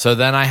 So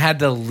then I had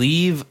to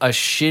leave a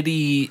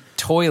shitty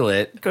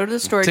toilet go to the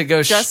store to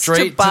go just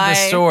straight to buy, the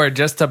store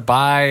just to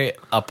buy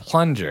a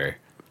plunger.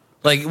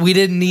 Like, we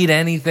didn't need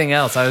anything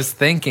else. I was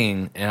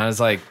thinking, and I was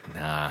like,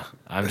 nah,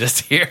 I'm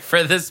just here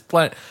for this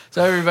plant.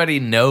 So everybody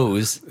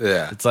knows.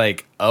 Yeah. It's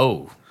like,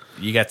 oh,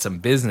 you got some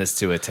business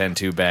to attend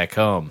to back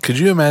home. Could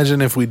you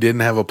imagine if we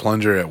didn't have a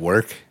plunger at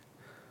work?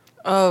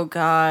 Oh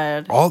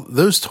God. All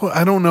those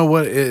I don't know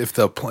what if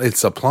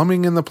it's the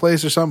plumbing in the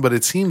place or something, but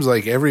it seems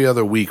like every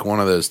other week one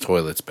of those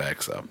toilets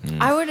backs up.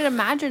 I would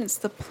imagine it's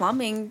the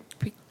plumbing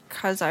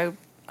because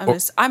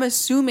I'm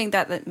assuming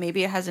that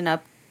maybe it has an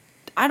up.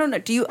 I don't know.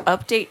 Do you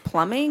update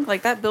plumbing?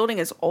 Like that building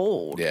is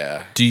old.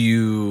 Yeah. Do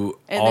you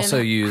And also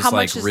then use how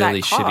like much does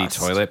really that shitty cost?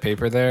 toilet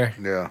paper there?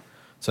 Yeah.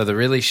 So the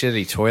really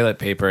shitty toilet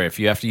paper, if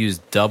you have to use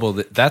double,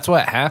 that's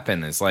what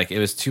happened. Is like it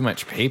was too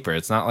much paper.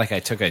 It's not like I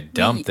took a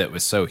dump that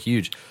was so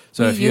huge.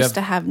 So we if you used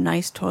to have, have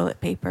nice toilet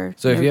paper.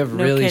 so if you have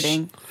no really,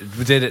 kidding.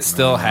 did it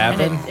still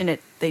happen?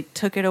 They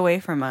took it away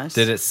from us.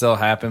 Did it still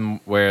happen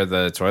where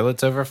the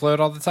toilets overflowed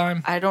all the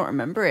time? I don't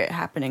remember it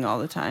happening all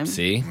the time.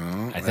 See,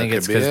 I think that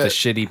it's could be because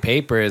the it. shitty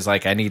paper is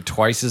like I need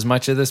twice as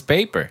much of this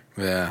paper.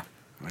 Yeah.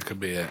 That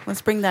could be it.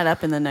 Let's bring that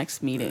up in the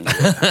next meeting.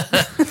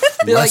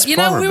 Be Less like, you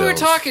know, plumber we were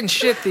bills. talking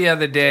shit the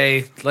other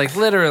day, like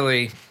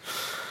literally.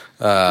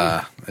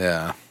 Yeah.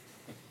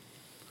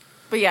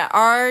 But yeah,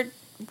 our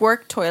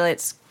work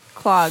toilets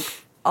clog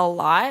a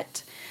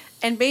lot.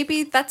 And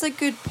maybe that's a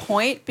good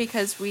point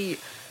because we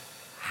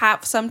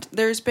have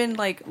there's been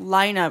like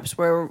lineups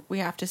where we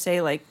have to say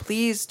like,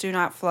 please do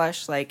not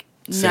flush like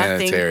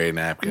nothing. Sanitary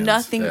napkins.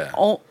 Nothing, Yeah.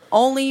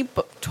 only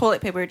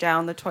toilet paper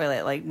down the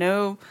toilet. Like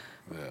no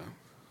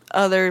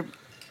other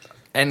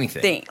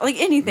Anything. thing, like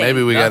anything.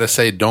 Maybe we got to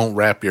say, don't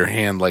wrap your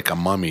hand like a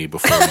mummy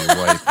before you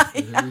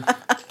wipe.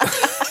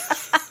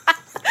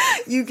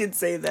 You can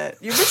say that.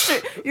 You're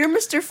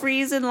Mr.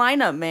 Freeze in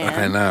lineup, man.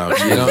 I know.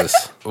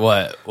 Jesus.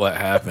 What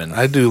happened?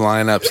 I do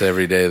lineups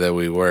every day that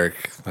we work.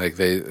 Like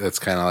that's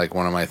kind of like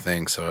one of my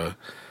things. So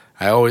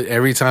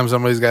every time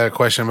somebody's got a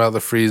question about the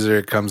freezer,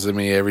 it comes to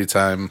me. Every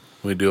time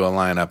we do a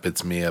lineup,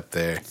 it's me up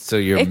there, So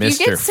you're If Mr.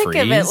 you get sick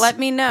Freeze? of it, let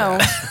me know.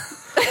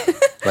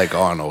 like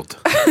Arnold.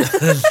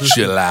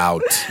 Chill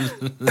out.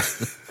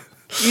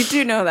 You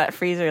do know that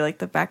freezer like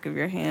the back of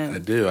your I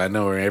hand. do. I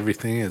know where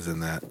everything is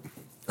in that.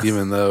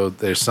 Even though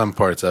there's some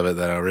parts of it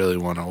that I really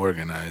want to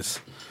organize,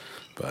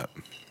 but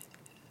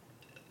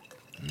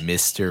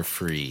Mr.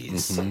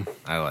 Freeze.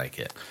 I like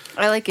it.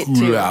 I like it cool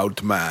too.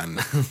 out, man.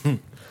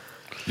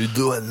 You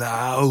do it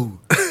now.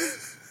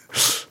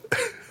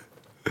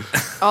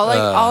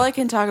 All I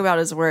can talk about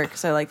is work.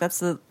 So like that's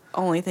the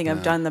only thing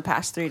I've done the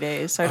past 3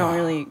 days. So I don't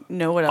really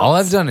know what else. All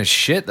I've done is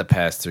shit the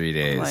past 3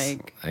 days.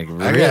 Like-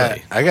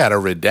 really? I got a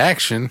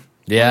redaction.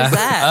 Yeah. What is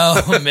that?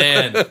 Oh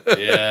man.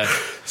 Yeah.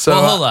 So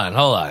well, hold on.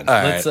 All right,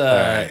 Let's all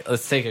right.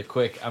 let's take a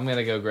quick. I'm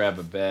gonna go grab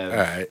a bed.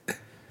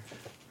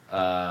 All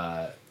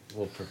right.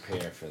 We'll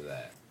prepare for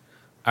that.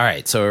 All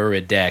right. So a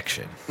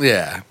redaction.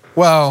 Yeah.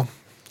 Well,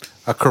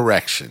 a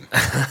correction.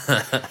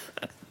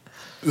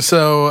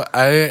 So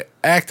I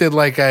acted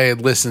like I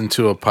had listened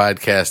to a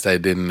podcast I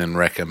didn't and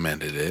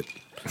recommended it.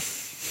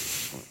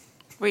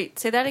 Wait,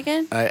 say that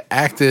again? I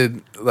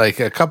acted like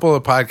a couple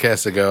of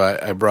podcasts ago.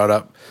 I brought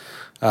up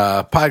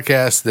a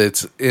podcast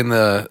that's in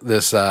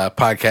this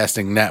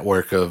podcasting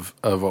network of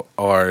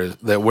ours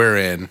that we're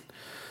in.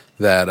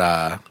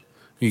 That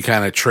you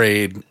kind of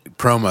trade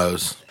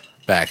promos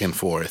back and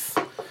forth.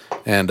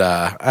 And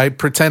I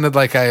pretended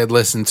like I had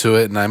listened to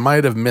it, and I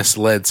might have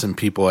misled some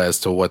people as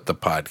to what the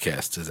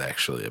podcast is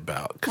actually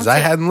about because I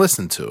hadn't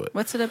listened to it.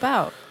 What's it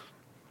about?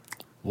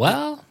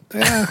 Well,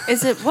 What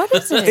is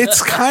it?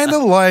 It's kind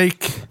of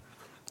like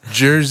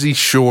Jersey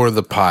Shore,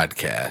 the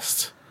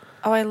podcast.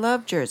 Oh, I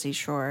love Jersey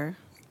Shore.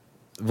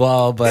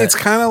 but It's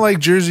kind of like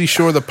Jersey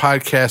Shore, the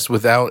podcast,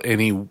 without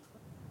any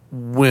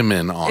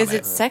women on Is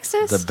it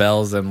sexist? the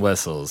bells and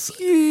whistles.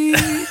 Is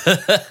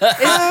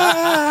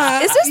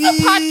this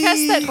the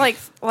podcast that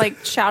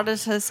like shouted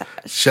us?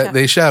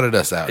 They shouted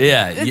us out.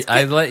 Yeah, It's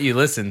I good. let you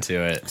listen to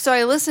it. So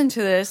I listened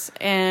to this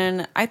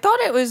and I thought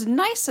it was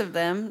nice of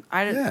them.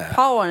 Yeah.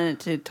 Paul wanted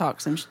to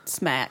talk some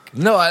smack.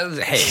 No,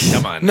 hey,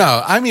 come on.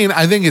 No, I mean,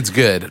 I think it's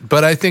good,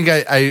 but I think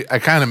I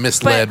kind of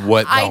misled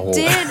what the whole.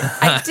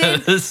 I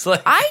did It's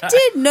like- I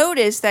did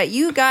notice that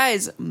you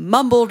guys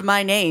mumbled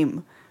my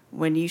name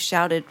when you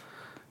shouted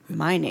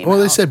my name. Well,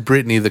 they out. said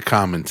Brittany, the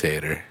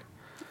commentator.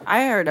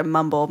 I heard a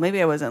mumble.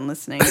 Maybe I wasn't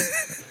listening.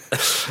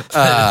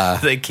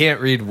 They can't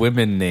read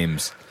women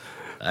names.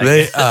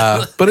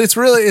 But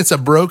it's a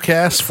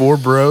broadcast for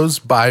bros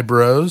by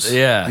bros.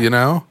 Yeah. You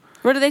know?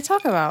 What do they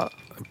talk about?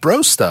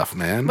 Bro stuff,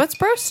 man. What's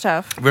bro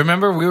stuff?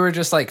 Remember, we were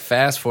just like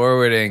fast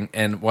forwarding,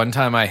 and one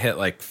time I hit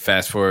like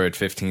fast forward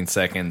 15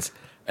 seconds,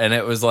 and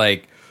it was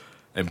like,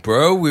 and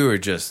bro, we were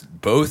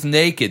just both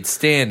naked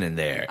standing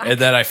there. And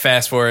then I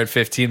fast forward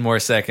 15 more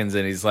seconds,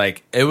 and he's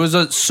like, it was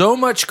so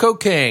much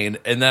cocaine.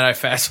 And then I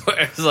fast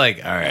forward, I was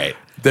like, all right.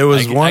 There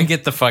was I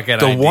get the fucking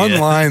The idea. one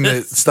line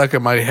that stuck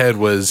in my head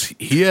was,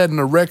 he had an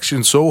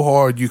erection so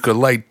hard you could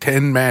light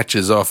 10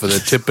 matches off of the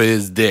tip of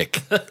his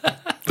dick.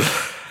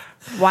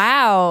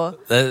 Wow.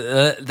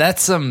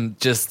 That's some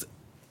just.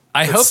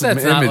 I hope some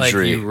that's not like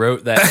imagery. you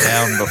wrote that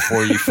down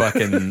before you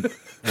fucking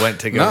went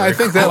to go. No, I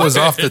think that was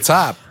off the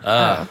top.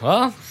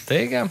 Well,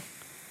 there you go.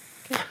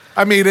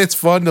 I mean, it's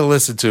fun to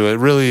listen to. It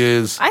really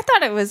is. I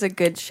thought it was a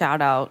good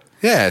shout out.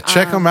 Yeah,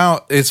 check them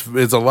out. It's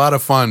a lot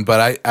of fun.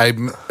 But I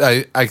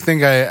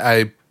think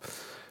I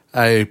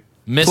plugged it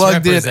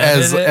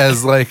Misrepresented it?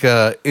 as like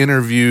a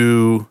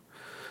interview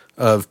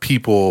of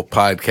people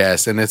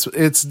podcast, and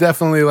it's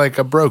definitely like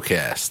a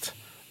broadcast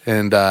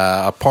and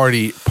a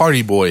party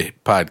boy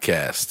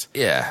podcast.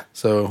 Yeah.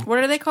 So What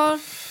are they called?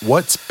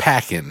 what's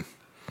packing?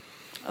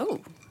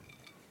 Oh,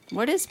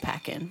 what is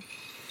packing?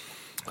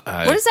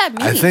 What does that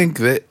mean? I think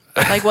that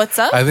like what's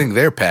up? I think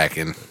they're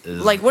packing.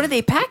 Like what are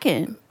they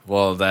packing?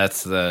 Well,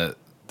 that's the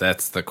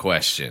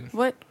question.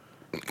 What?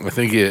 I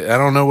think I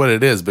don't know what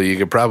it is, but you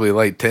could probably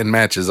light 10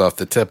 matches off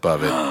the tip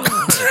of it.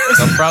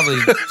 They'll probably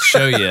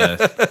show you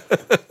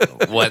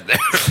what they're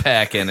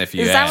packing if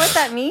you Is that ask. what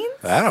that means?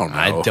 I don't know.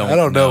 I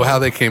don't know know. how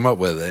they came up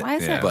with it. Why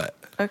is that? But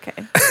Okay.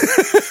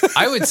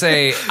 I would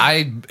say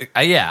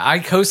I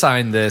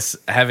co-signed this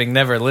having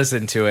never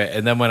listened to it,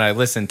 and then when I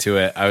listened to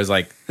it, I was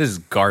like, this is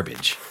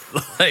garbage.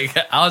 Like,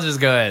 I'll just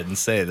go ahead and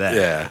say that.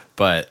 Yeah.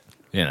 But,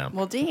 you know,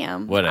 Well,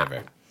 damn.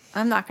 whatever.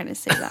 I'm not going to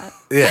say that.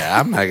 yeah,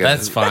 I'm not gonna.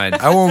 That's fine.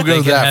 I won't go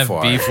They can that have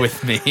far. beef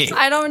with me.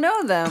 I don't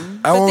know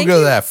them. I but won't thank go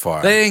you. that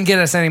far. They didn't get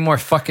us any more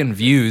fucking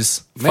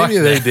views. Maybe Fuck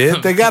they them.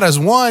 did. They got us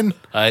one.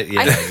 Yeah, I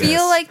feel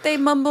guess. like they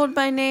mumbled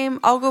my name.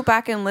 I'll go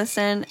back and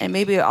listen, and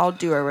maybe I'll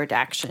do a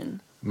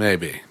redaction.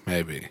 Maybe.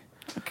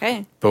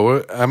 Okay.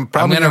 But I'm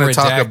probably gonna going to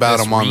talk redact about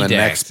this them on the redact.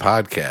 next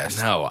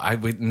podcast. No, I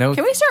would no.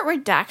 Can we start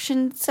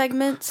redaction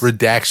segments?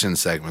 Redaction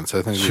segments.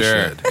 I think we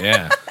Sure. should.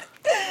 Yeah.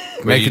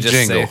 Where Make you a just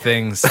jingle. say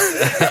things. All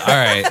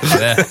right.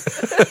 Yeah.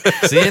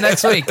 See you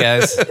next week,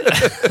 guys.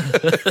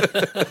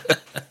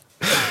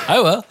 I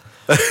will.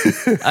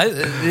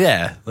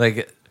 Yeah,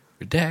 like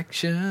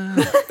redaction.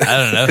 I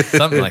don't know,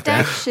 something like that.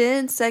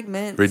 Redaction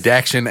segments.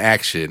 Redaction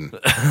action.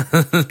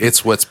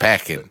 It's what's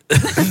packing.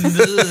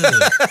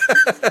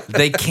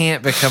 They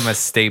can't become a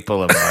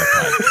staple of our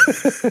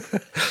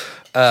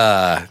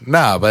podcast.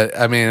 No, but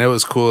I mean, it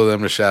was cool of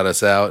them to shout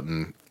us out,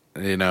 and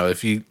you know,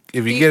 if you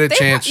get a They-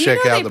 chance, you check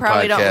know out they the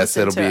probably don't podcast.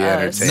 listen It'll to be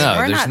us. entertaining. No,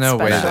 We're there's not no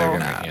way special. they're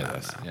gonna hear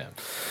this. Yeah.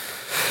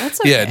 That's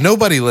okay. Yeah,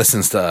 nobody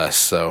listens to us,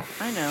 so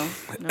I know.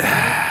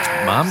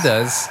 No. Mom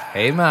does.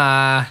 Hey,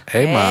 Ma.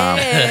 hey, mom.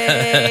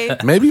 Hey.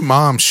 Maybe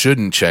mom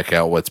shouldn't check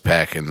out what's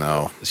packing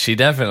though. She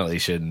definitely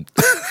shouldn't.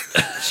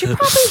 She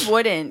probably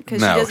wouldn't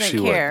because No, she doesn't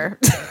she care.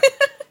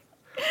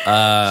 She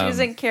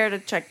doesn't care to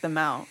check them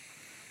out.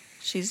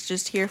 She's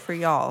just here for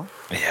y'all.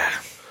 Yeah.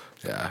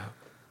 Yeah.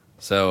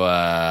 So,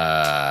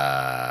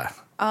 yeah,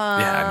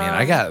 I mean,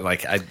 I got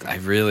like, I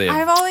really.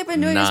 I've all been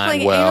doing is not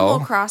playing well.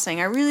 Animal Crossing.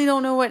 I really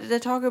don't know what to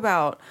talk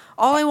about.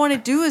 All I want to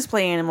do is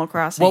play Animal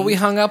Crossing. Well, we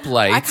hung up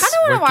lights. I kind of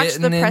want We're to watch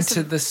getting the press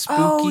into the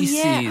spooky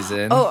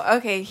season. Oh,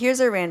 okay. Here's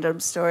a random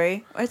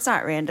story. It's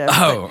not random.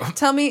 Oh. but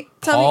tell me.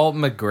 Paul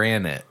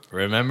McGranite.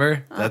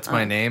 Remember? That's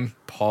my name,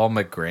 Paul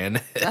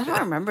McGranite. I don't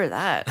remember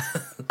that.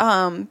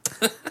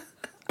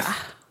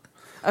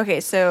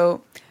 Okay,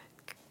 so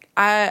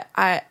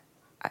I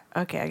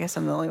okay. I guess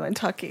I'm the only one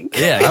talking.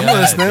 Yeah, I'm go ahead,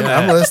 listening. go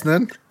I'm ahead.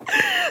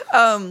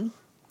 listening.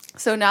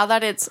 So now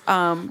that it's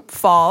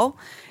fall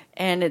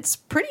and it's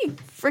pretty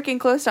freaking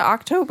close to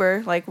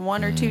October, like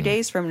 1 or 2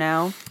 days from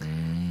now.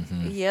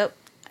 Mm-hmm. Yep.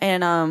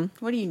 And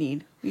what do you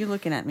need? You're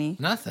looking at me.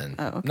 Nothing.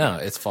 Oh, okay. No,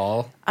 it's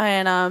fall.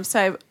 And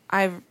so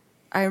I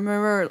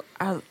remember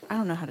I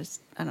don't know how to.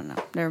 I don't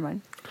know. Never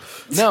mind.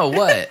 No,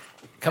 what?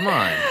 Come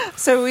on.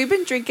 So we've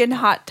been drinking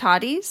hot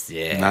toddies.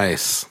 Yeah.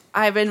 Nice.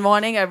 I've been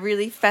wanting a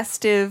really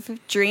festive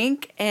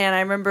drink, and I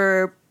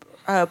remember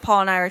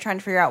Paul and I were trying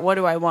to figure out what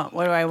do I want,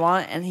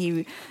 and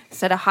he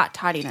said a hot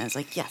toddy, and I was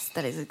like, yes,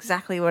 that is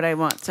exactly what I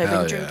want. So I've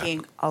Hell been yeah.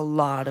 drinking a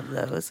lot of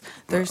those.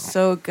 They're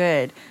so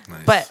good,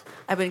 but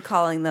I've been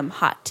calling them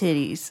hot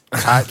titties,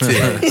 Hot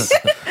titties.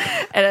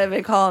 and I've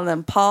been calling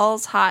them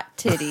Paul's hot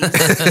titties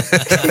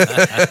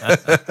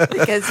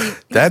because he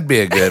That'd be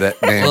a good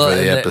name Well, for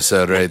the and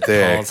episode right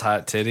there. Paul's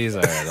hot titties.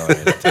 All right, I'll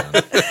write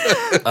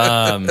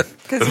it down.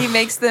 because he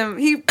makes them.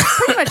 He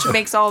pretty much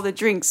makes all the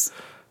drinks.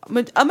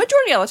 A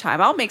majority of the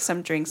time, I'll make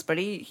some drinks, but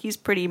he's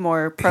pretty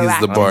more proactive.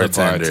 He's the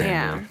bartender. bartender.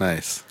 Yeah.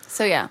 Nice.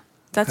 So yeah,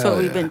 that's Hell what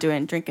we've yeah. been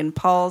doing, drinking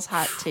Paul's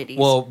hot titties.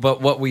 Well,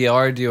 but what we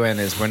are doing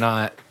is we're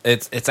not.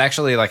 It's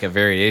actually like a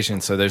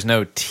variation. So there's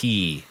no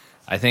tea.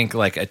 I think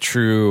like a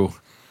true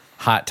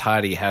hot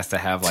toddy has to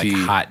have like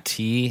Tea. hot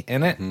tea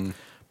in it.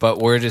 But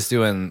we're just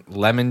doing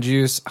lemon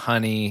juice,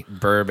 honey,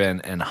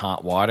 bourbon, and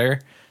hot water.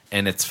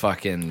 And it's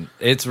fucking.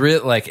 It's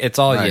real. Like it's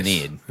all you Nice.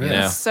 need. You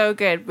Yeah. know. so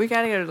good. We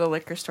got to go to the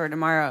liquor store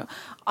tomorrow.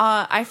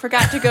 I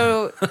forgot to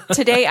go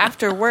today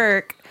after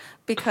work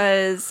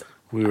because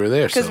We were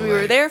there. we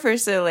were there for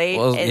so late.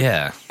 Well, and,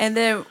 yeah. And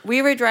then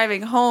we were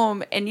driving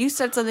home, and you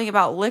said something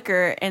about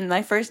liquor, and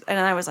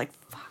I was like,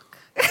 "Fuck."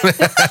 Well,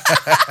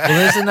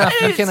 there's enough.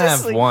 You It's can just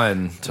have like-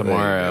 one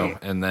tomorrow,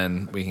 and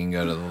then we can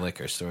go to the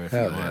liquor store if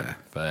Hell you want. yeah.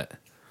 But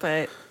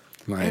But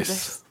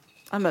Nice.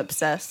 I'm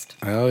obsessed.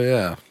 Oh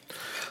yeah.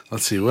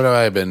 Let's see. What have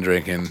I been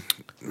drinking?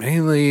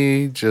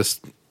 Mainly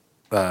just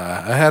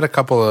I had a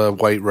couple of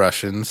White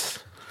Russians.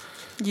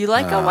 You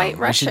like a white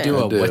We Russian? should do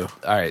a I do. what,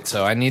 all right.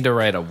 So I need to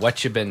write a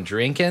what you been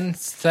drinking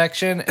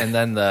section, and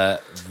then the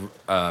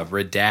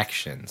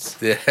redactions.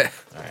 Yeah.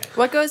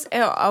 What goes?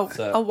 A So,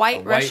 white a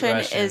white Russian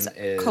Russian is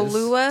is-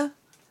 Kahlua,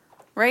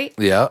 right?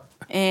 Yeah.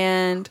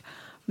 And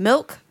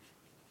milk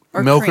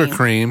or Milk cream? or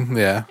cream,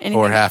 yeah. Anything-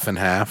 Or half and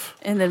half.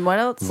 And then what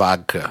else?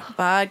 Vodka.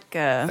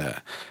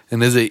 Vodka.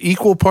 And is it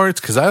equal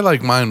parts? Because I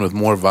like mine with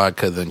more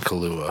vodka than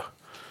Kahlua.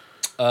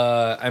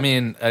 I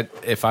mean,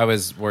 if I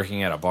was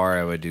working at a bar,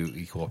 I would do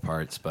equal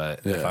parts. But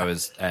if Yeah. I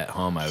was at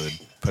home, I would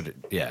put it.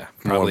 Yeah,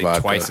 More probably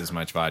vodka. twice as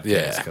much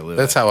vodka as Yeah. Kahlua.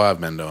 That's how I've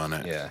been doing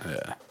it. Yeah.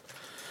 Yeah.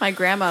 My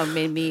grandma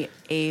made me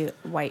a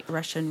white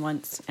Russian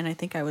once, and I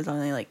think I was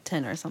only like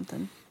 10 or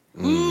something.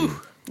 Yeah.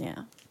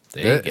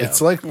 There you go.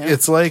 It's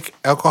like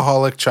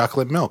alcoholic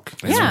chocolate milk.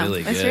 It's Yeah,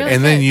 really it's good. really-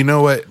 And then good. you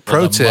know what?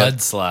 Pro With a tip.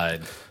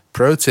 mudslide.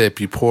 Pro tip: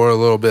 you pour a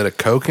little bit of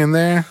Coke in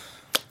there,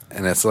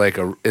 and it's like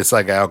an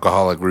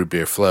alcoholic root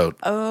beer float.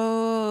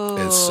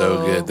 Oh. It's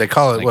so good. They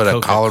call it Like a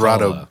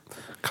Coca-Cola.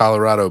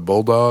 Colorado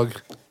Bulldog,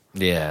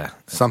 Yeah,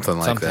 something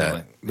like something that.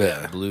 like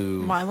Yeah.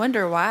 blue. Well, I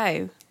wonder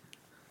why.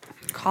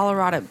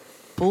 Colorado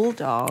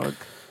Bulldog.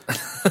 I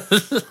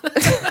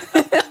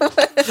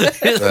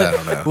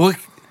don't know.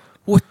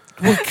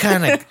 What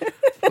kind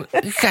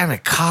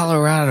of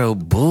Colorado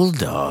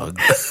Bulldog?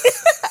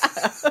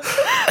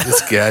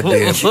 This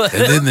goddamn,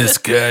 and then this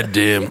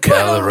goddamn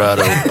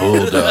Colorado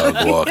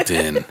Bulldog walked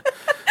in,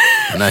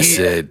 and I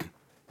said,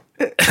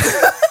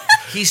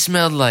 He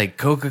smelled like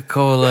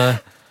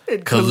Coca-Cola,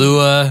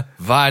 Kahlua,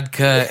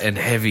 vodka, and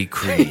heavy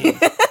cream.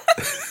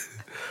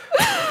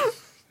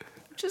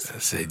 I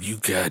said, you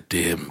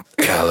goddamn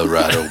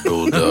Colorado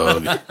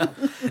Bulldog,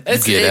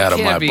 It's- get it out of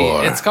can't my be.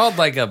 bar. It's called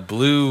like a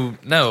blue.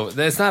 No,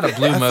 it's not a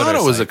blue I motorcycle. thought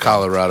it was a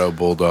Colorado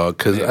Bulldog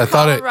because I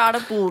thought Colorado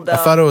Bulldog. I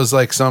thought it was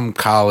like some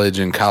college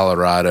in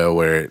Colorado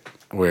where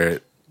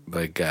it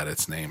like got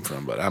its name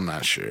from, but I'm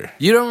not sure.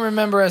 You don't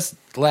remember us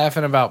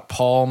laughing about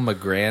Paul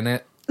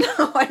McGranite?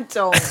 No, I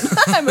don't.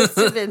 I must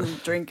have been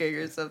drinking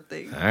or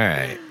something. All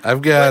right.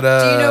 I've got.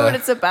 Do you know what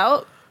it's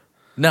about?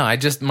 No,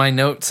 my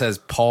note says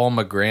Paul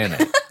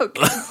McGranite.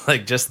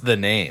 Like just the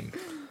name.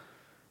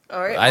 All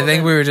right. I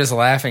think we were just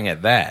laughing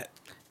at that.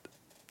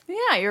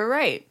 Yeah, you're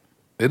right.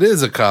 It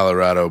is a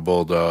Colorado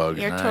Bulldog.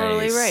 You're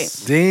totally right.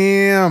 Nice.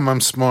 Damn,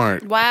 I'm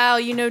smart. Wow,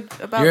 you know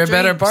about You're a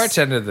better drinks.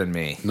 bartender than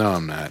me. No,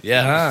 I'm not.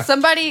 Yeah.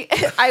 Somebody,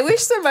 I wish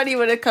somebody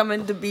would have come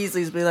into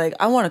Beasley's and be like,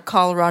 I want a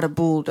Colorado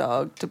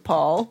Bulldog to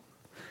Paul.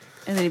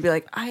 And then he'd be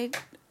like, I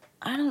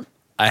don't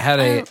I had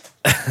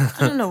I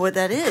don't know what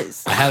that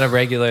is. I had a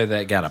regular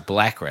that got a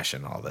black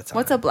Russian all the time.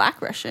 What's a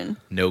black Russian?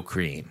 No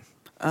cream.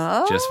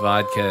 Oh. Just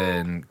vodka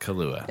and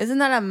Kahlua. Isn't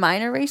that a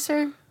minor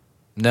racer?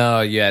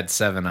 No, you had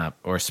 7-Up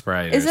or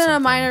Sprite. Isn't or a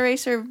something. minor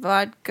racer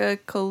vodka,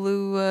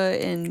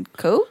 Kahlua, and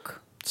Coke?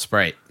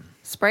 Sprite?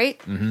 Sprite?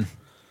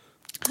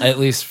 At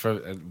least for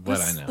what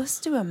I know.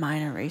 Let's do a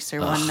minor racer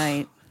one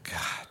night.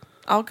 God.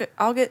 I'll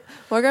get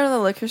we'll go to the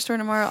liquor store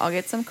tomorrow. I'll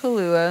get some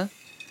Kahlua.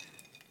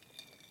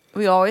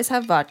 We always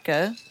have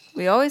vodka.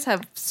 We always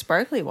have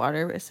sparkly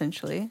water,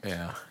 essentially.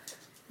 Yeah.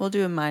 We'll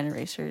do a minor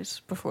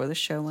racers before the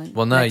show one.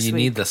 Well, no, next you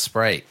week. need the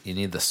Sprite. You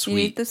need the sweet. You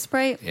need the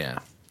Sprite? Yeah.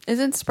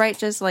 Isn't Sprite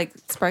just like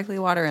sparkly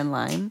water and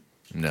lime?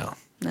 No.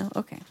 No?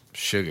 Okay.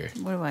 Sugar.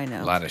 What do I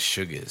know? A lot of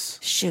sugars.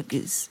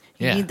 Sugars.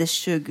 You Yeah. need the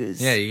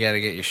sugars. Yeah, you got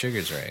to get your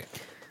sugars right.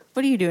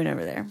 What are you doing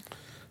over there?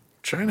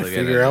 Trying to Look at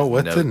figure it, out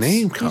what the notes.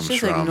 name He's comes just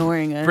from.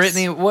 ignoring us.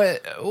 Brittany,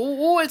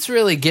 what's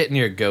really getting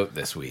your goat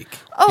this week?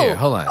 Oh, Here,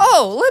 hold on.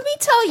 Oh, let me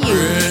tell you.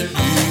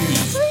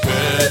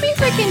 Let me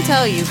freaking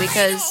tell you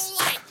because,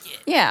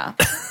 yeah,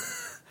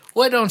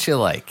 What don't you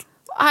like?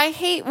 I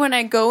hate when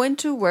I go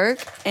into work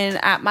and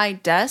at my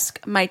desk,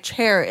 my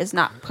chair is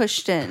not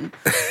pushed in.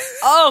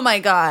 Oh my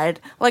God.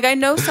 Like, I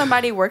know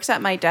somebody works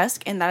at my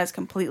desk and that is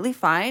completely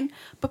fine,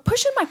 but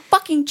push in my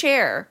fucking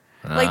chair.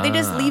 Like, they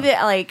just leave it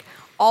like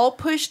all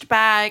pushed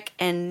back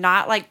and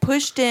not like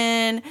pushed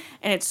in,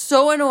 and it's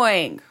so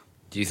annoying.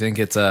 Do you think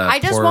it's a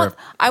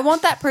I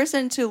want that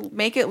person to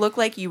make it look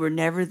like you were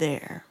never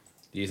there.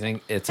 Do you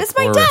think it's It's a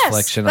poor my desk.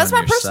 reflection That's on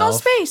my personal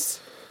yourself? space.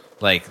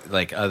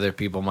 Like other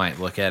people might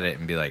look at it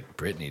and be like,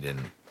 Brittany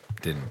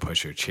didn't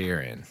push her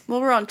chair in.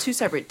 Well, we're on two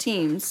separate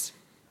teams,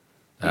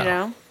 you Oh.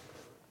 know.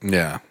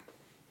 Yeah.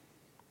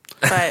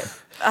 But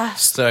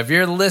So if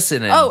you're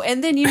listening, oh,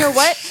 and then you know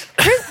what?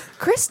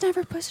 Chris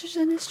never pushes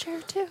in his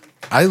chair too.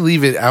 I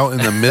leave it out in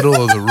the middle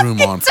of the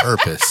room on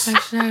purpose.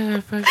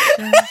 You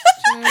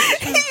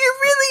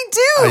really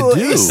do. I do.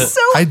 You're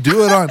so I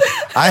do it on.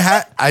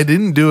 I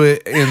didn't do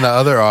it in the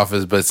other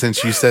office, but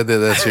since you said that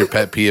that's your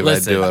pet peeve,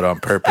 Listen, I do it on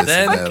purpose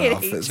then- in that Fucking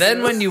office.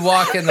 then when you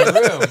walk in the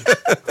room,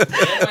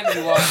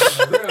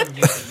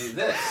 you can do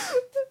this.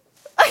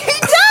 he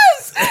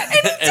does.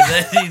 And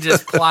then you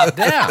just plop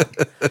down,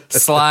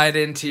 slide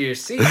into your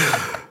seat.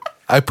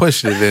 I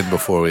pushed it in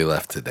before we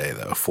left today,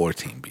 though,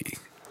 14B.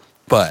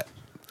 But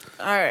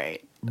All right.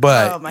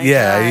 But Oh my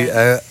yeah,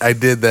 God. I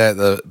did that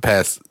the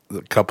past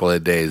couple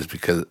of days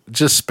because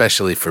just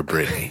especially for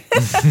Brittany.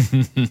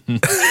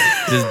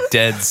 Just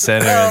dead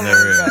center in the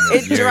room.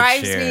 It Your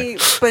drives chair. me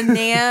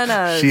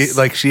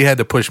bananas. She had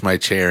to push my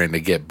chair in to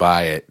get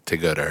by it to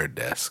go to her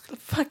desk.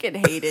 Fucking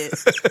hate it.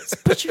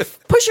 Just push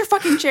your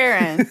fucking chair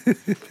in.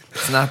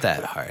 It's not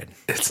that hard.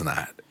 It's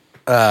not.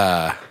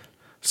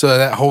 So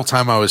that whole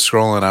time I was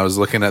scrolling, I was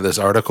looking at this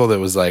article that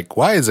was like,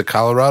 "Why is a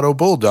Colorado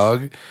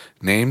Bulldog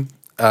named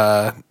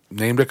a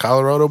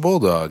Colorado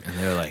Bulldog?" And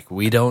they're like,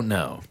 we don't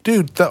know.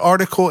 Dude, the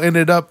article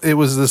ended up, it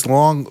was this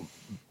long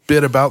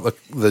bit about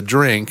the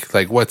drink,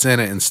 like what's in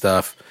it and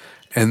stuff,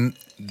 and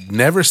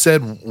never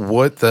said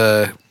what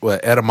the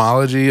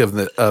etymology of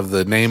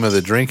the name of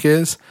the drink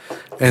is.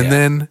 And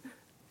then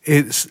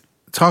it's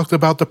talked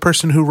about the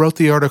person who wrote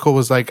the article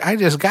was like, I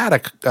just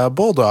got a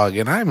bulldog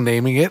and I'm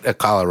naming it a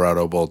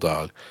Colorado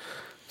Bulldog.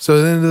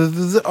 So then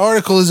the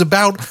article is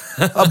about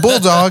a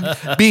bulldog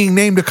being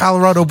named a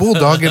Colorado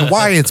Bulldog and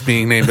why it's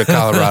being named a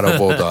Colorado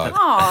Bulldog.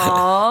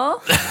 Aww.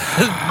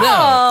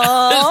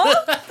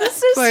 Aww.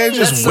 This is Like I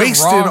just That's the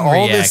wasted wrong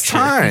all this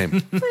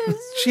reaction. time.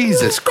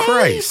 Jesus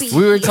Christ.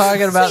 We were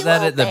talking about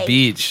that at the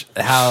beach.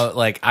 How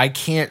like I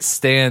can't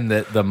stand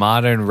that the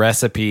modern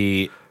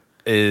recipe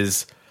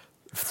is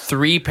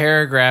 3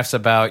 paragraphs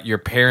about your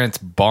parents'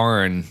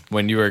 barn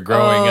when you were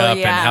growing Oh, up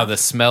yeah. and how the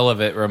smell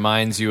of it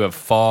reminds you of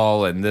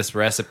fall, and this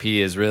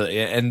recipe is really.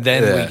 And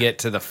then Yeah. we get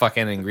to the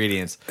fucking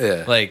ingredients.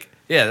 Yeah. Like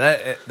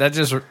that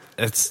just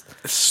it's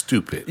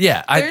Stupid.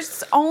 yeah. I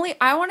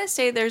want to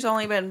say there's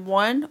only been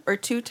 1 or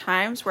 2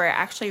 times where I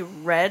actually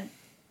read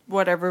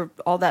whatever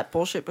all that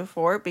bullshit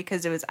before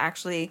because it was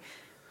actually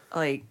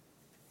like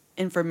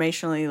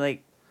informationally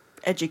like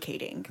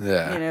educating.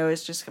 Yeah. You know,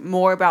 it's just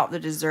more about the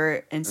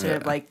dessert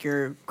instead of like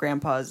your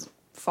grandpa's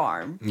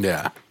farm.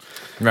 Yeah.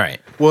 right.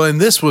 Well,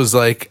 and this was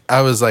like,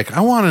 I was like,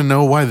 I want to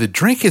know why the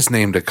drink is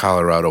named a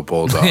Colorado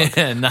Bulldog.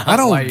 Yeah, not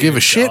I why don't give your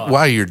a shit dog-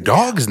 why your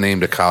dog's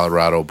named a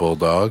Colorado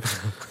Bulldog.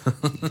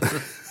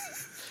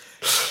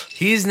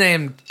 He's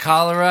named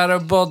Colorado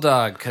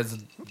Bulldog because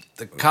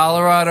the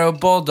Colorado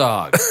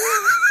Bulldog.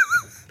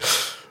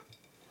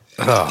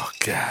 Oh,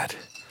 God.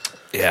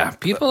 Yeah,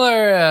 people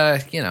are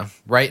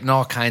writing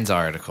all kinds of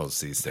articles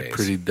these days.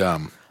 Pretty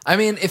dumb. I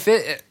mean,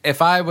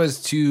 if I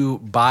was to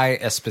buy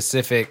a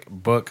specific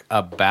book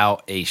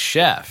about a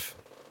chef,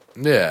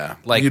 Yeah.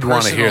 like you'd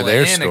want to hear personal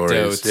their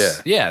anecdotes,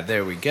 stories. Yeah.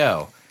 there we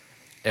go.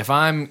 If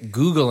I'm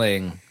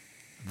Googling,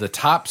 the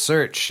top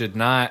search should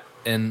not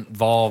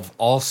involve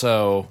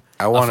also.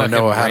 I want to a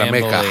know fucking how to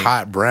make a rambling-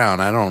 hot brown.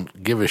 I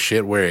don't give a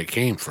shit where it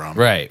came from.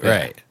 Right, Yeah.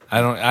 right. I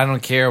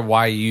don't care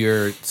why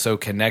you're so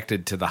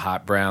connected to the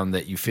hot brown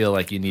that you feel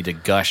like you need to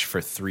gush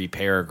for 3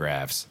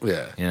 paragraphs.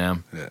 Yeah. You know?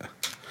 Yeah.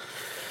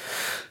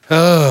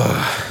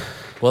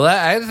 Well,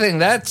 I think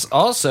that's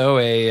also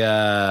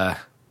a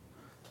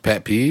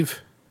Pet peeve?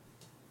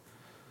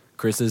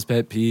 Chris's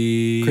pet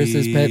peeve.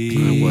 Chris's pet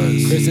peeve. It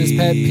was. Chris's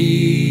pet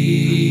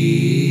peeve.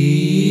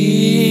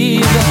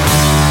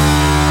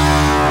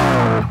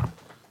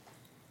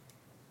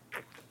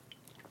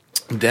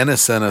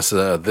 Dennis sent us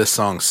This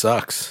Song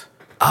Sucks.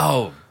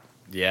 Oh,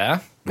 yeah.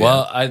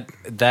 Well,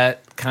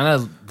 that kind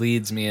of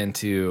leads me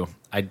into.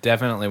 I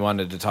definitely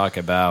wanted to talk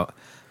about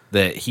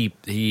that.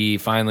 He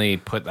finally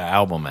put the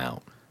album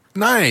out,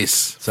 Nice.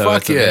 so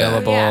Fuck it's yeah.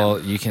 available. Yeah.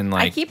 You can I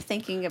like. keep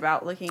thinking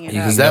about looking it You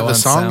up. can Is that go the on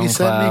song you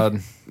sent me?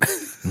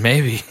 SoundCloud.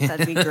 Maybe.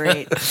 That'd be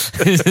great.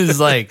 This is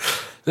like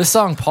this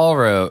song Paul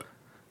wrote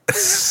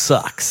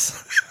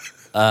sucks.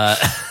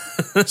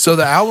 So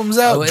the album's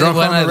out. Drunk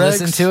when on I the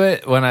Regs?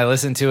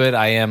 listen to it,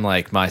 I am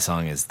like, my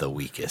song is the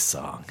weakest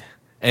song.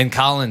 And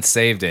Colin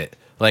saved it.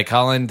 Like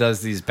Colin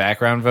does these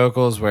background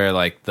vocals where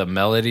like the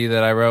melody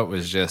that I wrote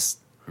was just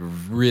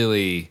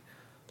really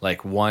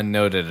like one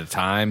note at a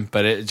time,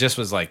 but it just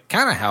was like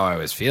kind of how I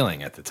was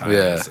feeling at the time.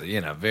 Yeah.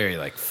 It was, very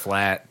like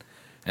flat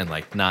and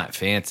like not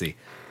fancy.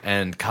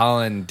 And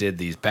Colin did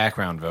these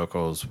background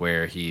vocals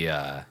where he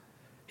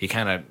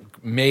kind of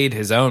made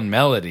his own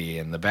melody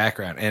in the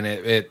background, and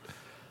it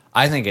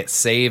I think it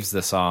saves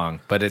the song,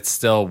 but it's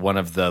still one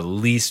of the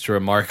least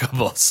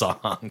remarkable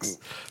songs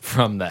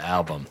from the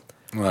album.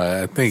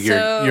 I think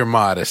So, you're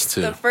modest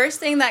too. The first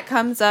thing that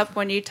comes up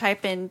when you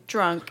type in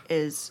drunk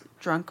is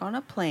drunk on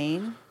a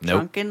plane, Nope.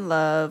 drunk in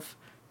love,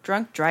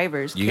 drunk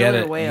drivers, You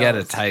killer gotta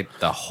whales, type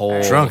the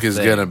whole Drunk is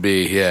thing gonna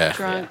be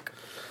drunk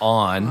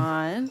on.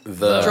 on,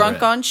 The-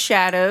 drunk on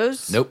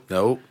shadows, Nope.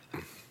 Nope.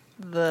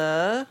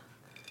 the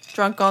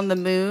drunk on the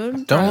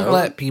moon. Don't Nope.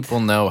 let people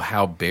know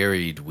how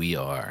buried we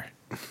are.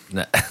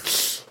 No.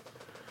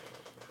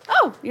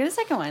 Oh, you're the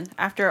second one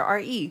after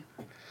RE.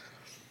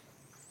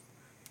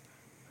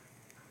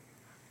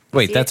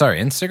 Wait, See that's it? our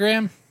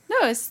Instagram? No,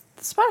 it's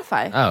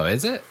Spotify. Oh,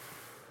 is it?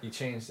 You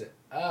changed it.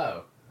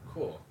 Oh,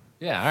 cool.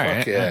 Yeah, all right.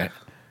 Fuck yeah. all right.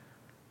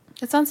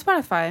 It's on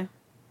Spotify.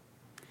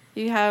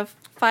 You have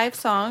 5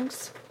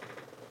 songs.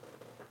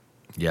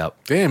 Yep.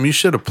 Damn, you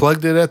should have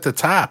plugged it at the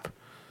top.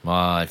 Well,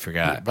 I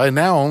forgot. By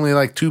now, only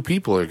like 2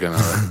 people are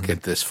gonna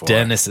get this far.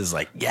 Dennis is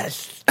like,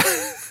 yes.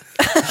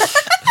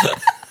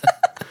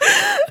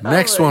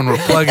 Next one, we're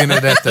plugging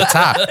it at the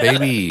top,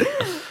 baby.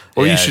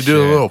 Or Yeah, you should do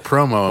a sure. little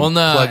promo and Well,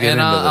 no, plug it and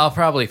into I'll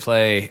probably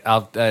play.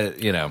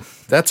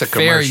 that's a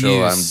fair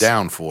commercial I'm use.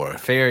 down for.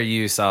 fair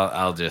use.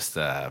 I'll just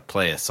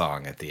play a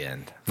song at the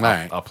end. All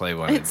right. I'll play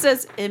one. It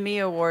says Emmy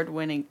award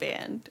winning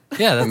band.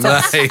 Yeah, that's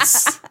us.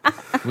 Nice.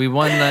 We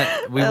won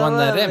that. We I won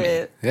that love Emmy.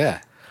 it.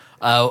 Yeah.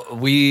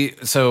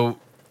 So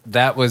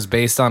that was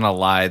based on a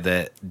lie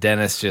that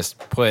Dennis just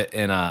put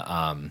in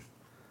a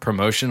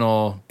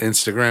promotional.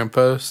 Instagram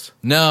post.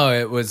 No,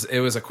 it was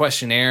a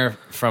questionnaire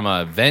from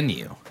a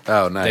venue.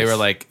 Oh, nice. They were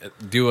like,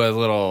 do a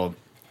little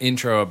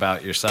intro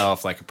about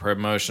yourself, like a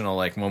promotional,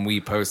 like when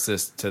we post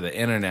this to the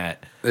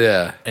internet.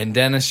 yeah. And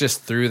Dennis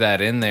just threw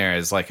that in there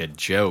as like a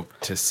joke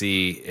to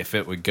see if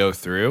it would go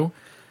through.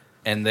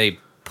 And they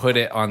put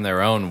it on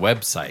their own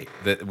website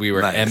that we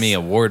were Nice. Emmy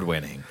award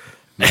winning.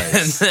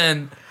 Nice. And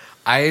then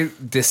I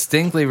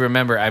distinctly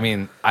remember, I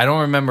mean, I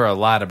don't remember a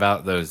lot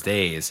about those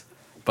days,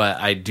 but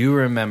I do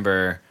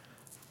remember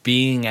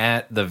being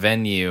at the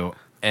venue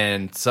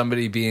and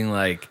somebody being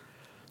like,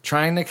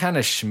 trying to kind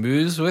of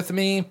schmooze with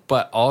me,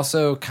 but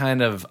also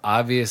kind of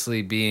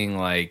obviously being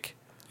like,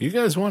 You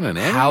guys won an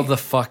Emmy? how the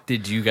fuck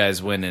did you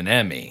guys win an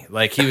Emmy?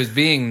 Like, he was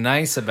being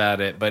nice about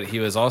it, but he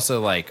was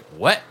also like,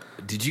 what?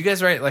 Did you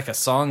guys write like a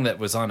song that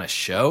was on a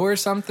show or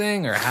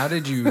something? Or how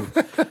did you?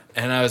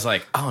 And I was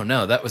like, oh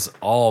no, that was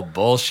all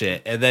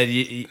bullshit. And then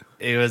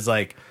it was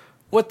like,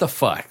 what the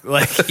fuck?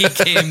 Like, he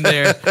came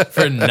there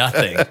for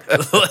nothing.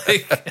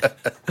 Like,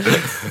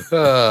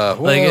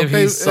 if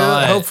he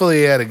saw it. Hopefully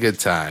he had a good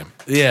time.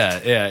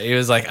 Yeah. He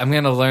was like, I'm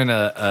going to learn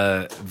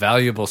a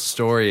valuable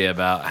story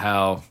about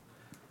how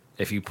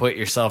if you put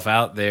yourself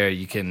out there,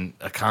 you can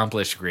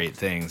accomplish great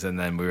things. And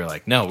then we were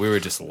like, no, we were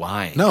just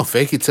lying. No,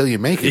 fake it till you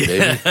make it,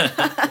 baby.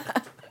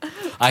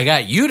 I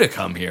got you to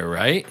come here,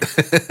 right?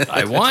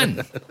 I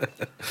won.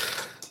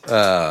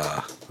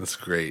 That's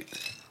great.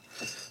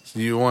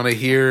 You want to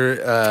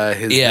hear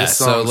his Yeah, This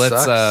so Song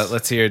Sucks?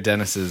 let's hear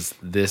Dennis's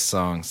This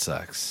Song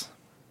Sucks.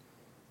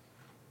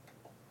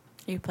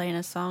 Are you playing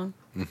a song?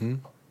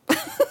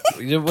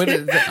 What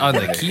is on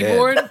the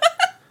keyboard?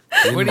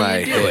 What my are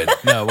you doing?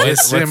 No,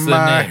 It's what's in the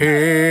my name?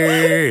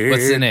 head.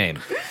 What's the name?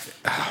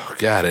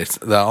 God, it's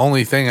the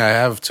only thing I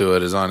have to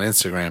it is on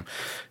Instagram.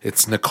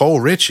 It's Nicole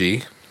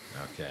Richie.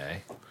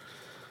 Okay.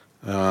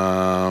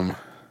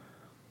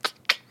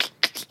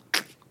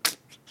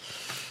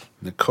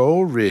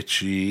 Nicole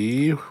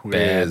Richie.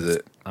 Where is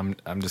it? I'm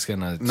just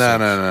gonna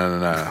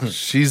No.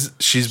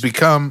 She's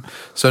become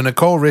so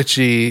Nicole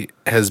Richie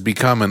has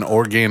become an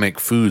organic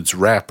foods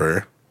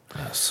rapper.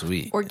 Oh,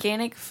 sweet.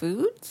 Organic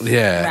foods?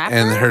 Yeah, Rapper?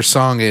 and her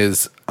song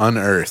is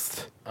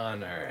Unearthed.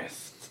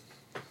 Unearthed.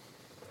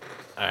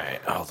 All right,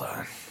 hold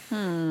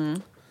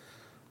on.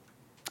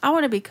 I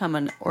want to become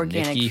an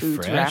organic Nikki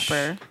foods Fresh?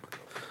 rapper.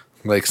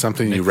 Like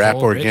something you wrap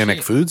Nicole organic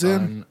Richie, foods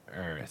in?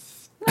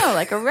 Unearthed. No,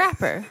 like a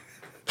rapper.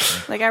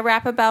 Like I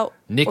rap about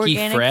Nikki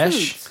organic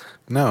Fresh? foods.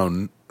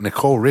 No,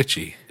 Nicole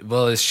Richie.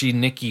 Well, is she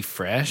Nikki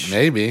Fresh?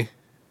 Maybe.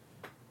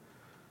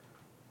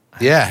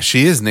 Yeah,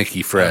 she is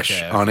Nikki Fresh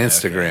Okay, on okay,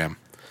 Instagram.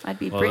 I'd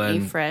be Well, Brittany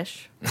then-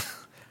 Fresh.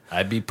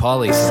 I'd be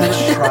Polly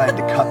Fresh. Tried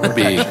to cut the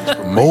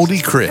Be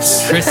Moldy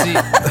Chris. Chrissy,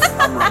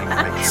 I'm running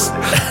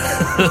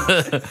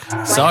to make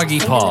sure Soggy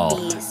Paul.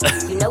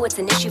 You know it's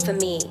an issue for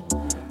me.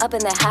 Up in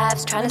the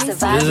hives, trying to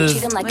survive, This treat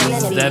is them like an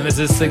enemy.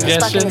 Dennis's Stuck in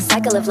suggestion. the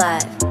cycle of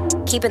life,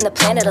 keeping the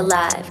planet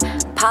alive.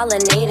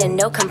 Pollinating,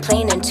 no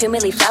complaining, 2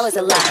 million flowers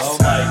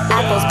alive.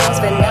 Apples, pears,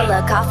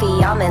 vanilla,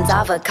 coffee, almonds,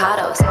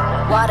 avocados.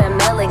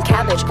 Watermelon,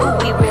 cabbage, ooh,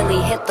 we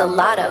really hit the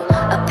lotto.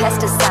 A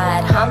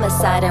pesticide,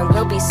 homicide, and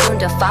we'll be soon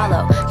to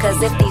follow.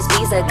 Cause if these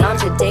bees are gone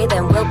today,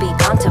 then we'll be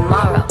gone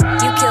tomorrow.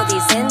 You kill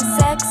these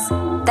insects?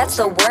 That's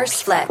the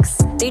worst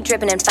flex. They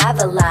dripping in Five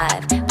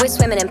Alive. We're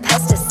swimming in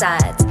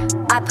pesticides.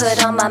 I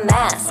put on my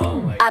mask.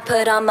 I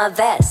put on my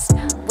vest.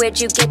 Where'd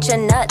you get your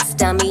nuts,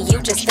 dummy? You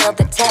just failed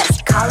the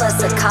test. Call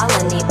us a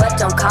colony, but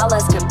don't call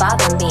us to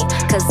bother me.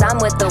 Cause I'm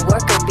with the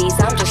worker bees.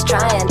 I'm just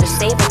trying to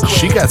save a queen.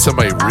 She got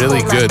somebody really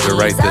I hold my good to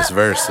write bees this up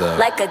verse, though.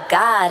 like a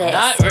goddess.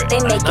 Not They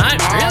make not it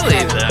mad really,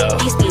 honey. though.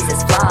 These bees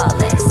is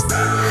flawless.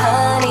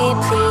 Honey,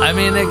 please. I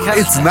mean, it kind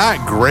It's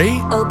not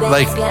great. Open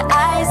Like, up your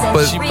eyes and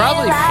but- she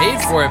probably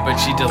paid for it, but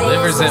she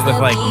delivers it with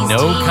like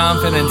no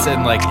confidence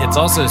and like it's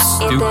also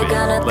stupid.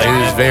 Like,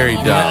 it is very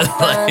dumb.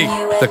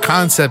 like, The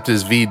concept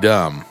is V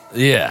dumb.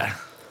 yeah,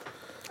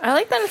 I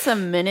like that it's a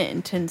minute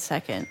and 10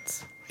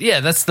 seconds. yeah.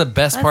 That's the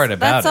best part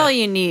about That's all it.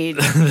 you need.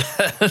 Of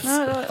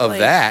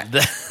that.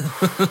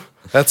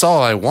 That's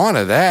all I want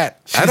of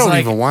that. I She's don't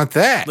like, even want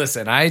that.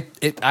 Listen, I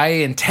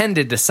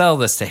intended to sell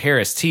this to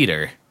Harris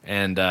Teeter,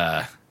 and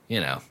you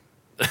know,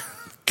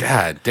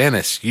 God,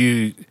 Dennis,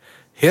 you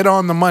hit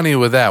on the money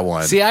with that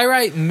one. see, I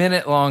write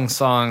minute-long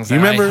songs, You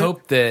and remember- I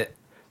hope that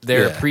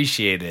they're Yeah.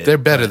 appreciated. They're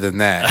better than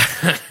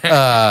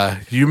that.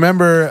 You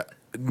remember,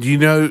 you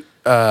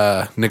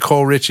know,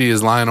 Nicole Richie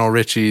is Lionel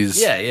Richie's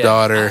Yeah.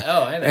 daughter. I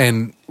know.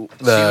 And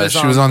She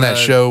she was on that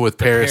the- show with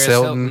the Paris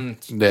Hilton.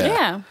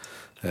 Yeah.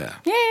 Yeah.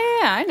 Yeah,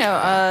 I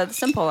know. The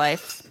Simple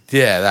Life.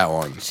 Yeah, that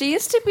one. She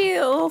used to be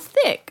a little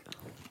thick.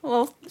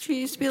 Well,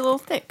 she used to be a little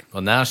thick.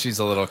 Well, now she's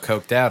a little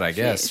coked out, I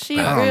guess. She's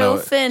I don't real know.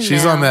 thin.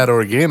 She's now. on that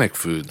organic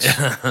foods.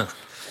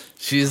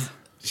 She's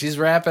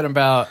rapping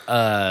about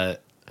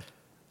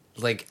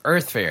like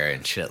Earth Fair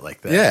and shit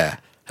like that. Yeah.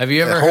 Have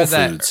you ever Whole heard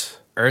that Foods.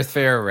 Earth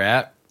Fair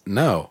rap?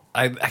 No.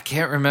 I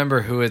can't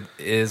remember who it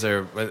is,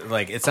 or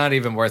like it's not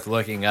even worth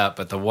looking up.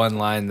 But the one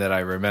line that I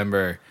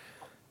remember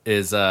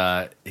is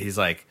he's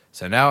like,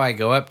 "So now I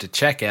go up to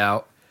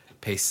checkout,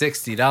 pay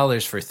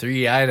 $60 for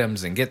 3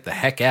 items, and get the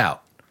heck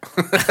out."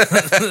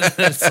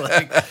 It's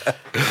like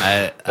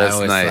I That's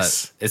always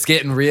nice. thought, it's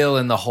getting real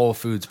in the Whole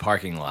Foods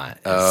parking lot.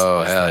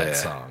 Oh, hell that yeah.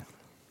 song.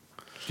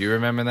 Do you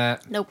remember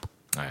that? Nope.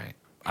 All right,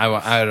 I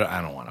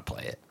don't want to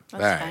play it.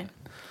 That's All right.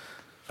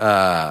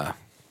 fine.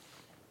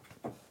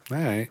 All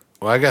right.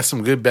 Well, I got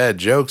some good bad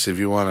jokes if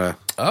you want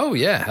Oh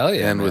yeah, hell to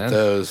yeah, end man. with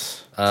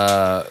those.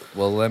 Well,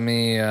 let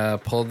me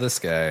pull this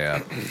guy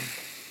up.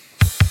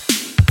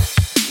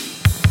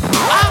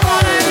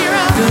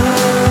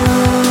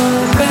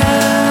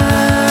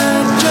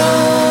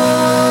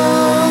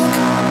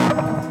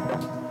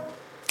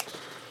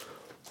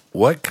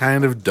 What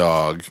kind of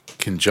dog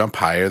can jump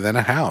higher than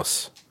a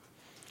house?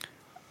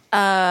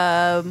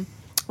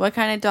 What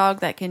kind of dog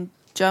that can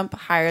jump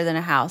higher than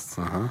a house?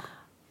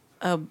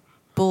 A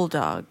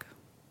bulldog.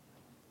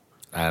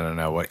 I don't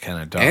know what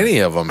kind of dog. Any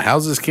of them.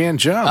 Houses can't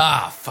jump.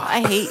 Ah, fuck.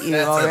 I hate you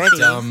That's a already.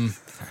 dumb.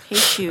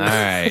 Hate you. All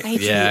right. I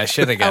hate Yeah, you I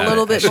shoulda got a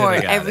little it. I bit shoulda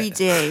more got every it.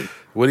 day.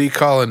 What do you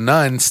call a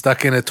nun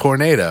stuck in a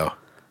tornado?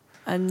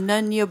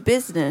 None your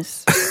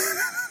business.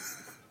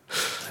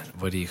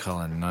 What do you call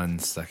a nun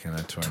stuck in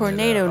a tornado?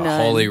 Tornado A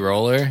nun. holy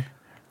roller?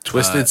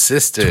 Twisted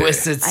Sister.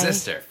 Twisted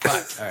Sister.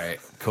 Fuck. All right.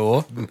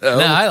 Cool. No,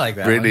 I like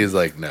that Brittany's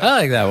one. like, no. I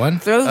like that one.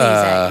 Throw these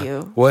at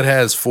you. What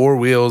has 4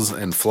 wheels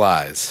and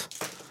flies?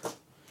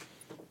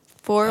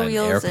 4 An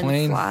wheels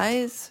airplane? and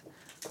flies.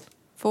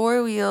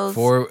 4 wheels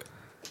For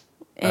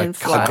and A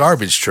flies.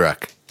 garbage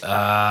truck. because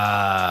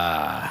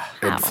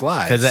And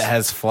flies. it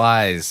has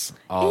flies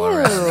all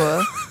around.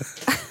 Ew.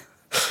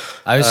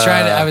 I was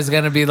trying to. I was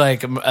gonna be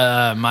like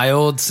my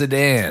old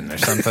sedan or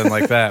something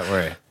like that.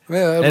 Where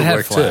Yeah, that It would had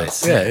work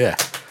flies. too. Yeah, yeah.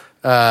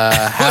 what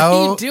are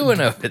How you doing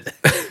over there?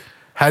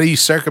 how do you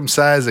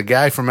circumcise a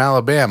guy from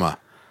Alabama?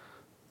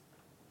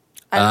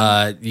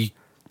 You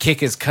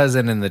kick his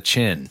cousin in the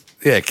chin.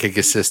 Yeah, kick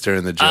his sister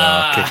in the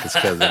jaw, kick his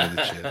cousin in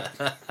the chin.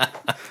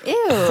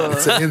 Ew.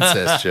 It's an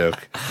incest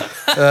joke.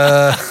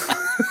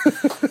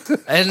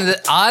 And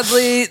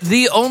oddly,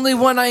 the only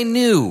one I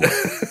knew.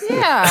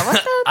 Yeah.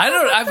 What the?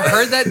 I've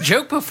heard that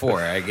joke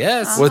before, I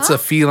guess. What's a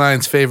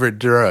feline's favorite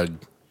drug?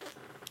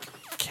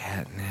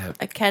 Catnip.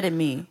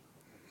 Academy.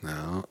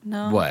 No.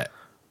 No. What?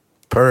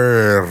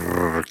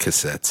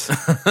 Percocets.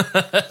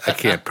 I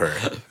can't purr.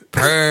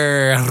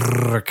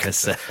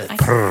 Percocet.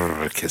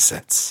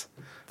 Percocets.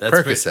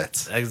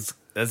 Percocets.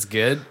 That's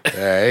good. All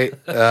right.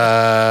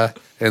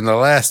 And the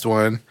last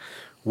one.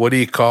 What do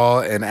you call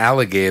an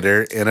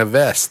alligator in a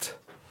vest?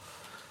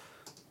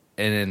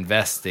 An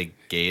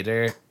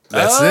investigator.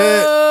 That's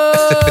Oh!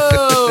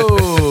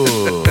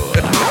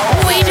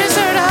 We just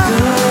heard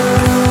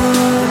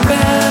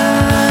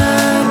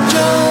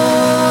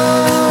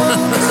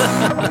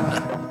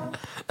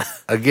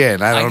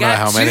Again, I don't know got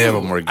how many of two.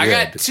 them were good. I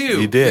got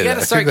two. You did. We gotta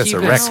I start think that's a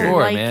keeping I record. don't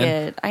score, like man.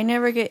 it. I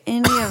never get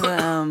any of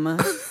them.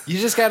 You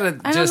just gotta.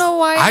 I don't know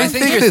why. I I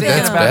think you're that thinking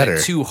that's about better.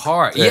 it too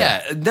hard.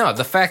 Yeah. Yeah. No,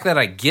 the fact that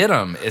I get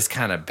them is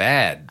kind of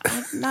bad.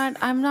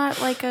 I'm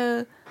not like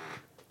a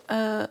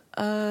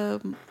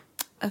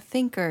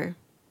thinker.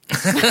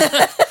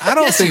 I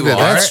don't think you that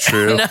are. that's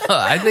true. No,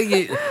 I think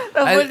it.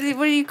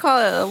 What do you call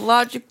it? A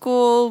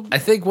logical. I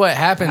think what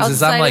happens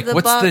is I'm Outside like, of the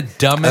what's box? the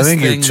dumbest I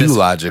think thing? you're too this-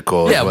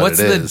 logical. is Yeah, what what's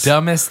it the is.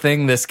 dumbest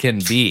thing this can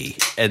be?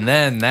 And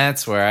then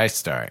that's where I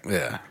start.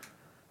 Yeah.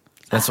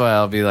 That's why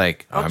I'll be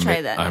like, I'll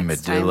try that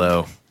next time.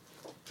 armadillo.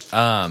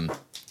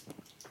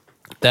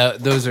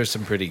 Those are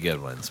some pretty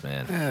good ones,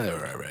 man. Yeah,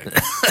 they're all right.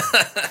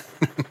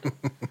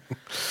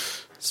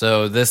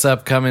 So this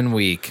upcoming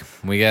week,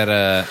 I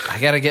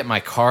gotta get my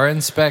car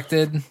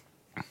inspected.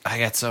 I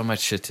got so much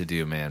shit to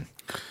do, man.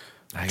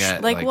 I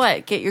got Like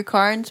what? Get your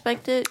car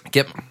inspected?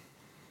 Get.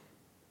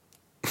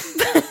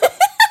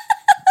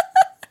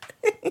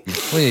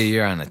 Wait,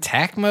 you're on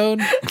attack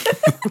mode?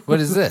 What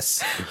is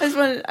this?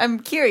 I'm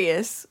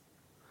curious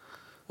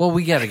Well,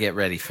 we got to get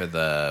ready for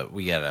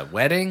we got a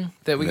wedding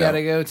that we Yeah. got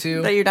to go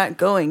to. that you're not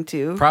going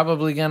to.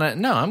 Probably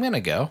no, I'm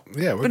gonna go.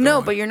 Yeah, we're But no,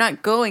 going. but you're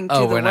not going to Oh,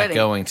 the we're wedding. not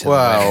going to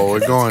Well, the wedding. we're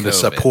 'cause going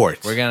it's to COVID. support.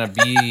 We're gonna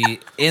be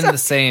in the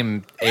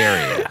same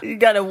area. You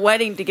got a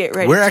wedding to get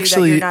ready we're to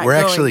actually that we're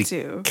you're not actually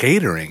going to.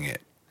 catering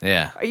it.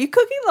 Yeah. Are you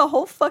cooking the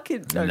whole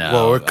fucking... No.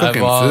 Well, we're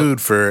cooking I've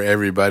food for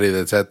everybody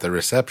that's at the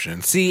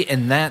reception. See,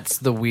 and that's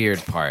the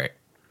weird part.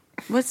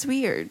 What's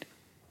weird?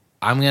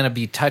 I'm gonna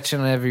be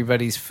touching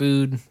everybody's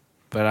food,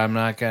 but I'm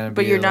not gonna.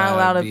 But be you're not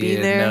allowed to be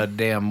in there? No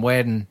damn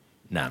wedding.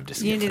 No, I'm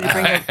just. You kidding. need to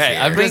bring a-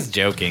 I'm just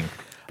joking.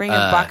 Bring a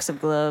box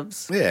of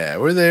gloves. Yeah,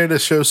 we're there to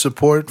show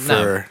support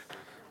for,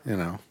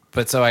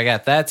 But so I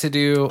got that to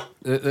do.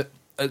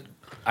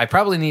 I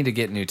probably need to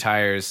get new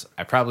tires.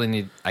 I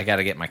got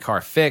to get my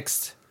car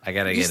fixed. I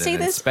gotta You get say it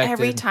this inspected.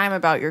 every time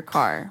about your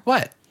car.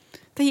 What?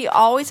 That you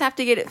always have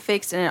to get it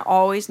fixed and it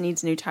always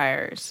needs new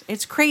tires.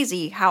 It's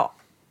crazy how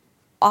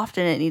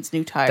often it needs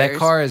new tires. That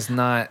car is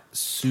not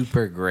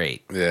super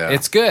great. Yeah.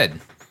 It's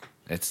good.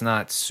 It's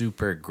not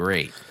super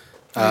great.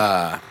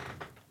 No,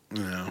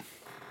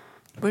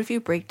 What if you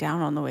break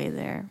down on the way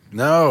there?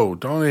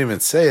 don't even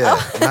say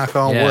that. Knock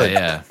on Yeah, wood.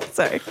 yeah.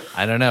 Sorry.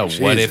 I don't know.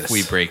 What if Jesus.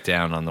 we break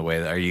down on the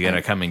way? Are you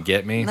gonna come and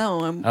get me?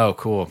 No, I'm Oh,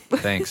 cool.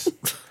 Thanks.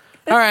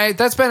 All right,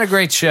 that's been a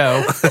great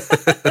show.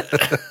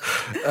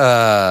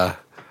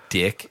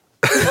 Dick.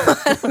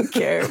 I don't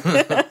care.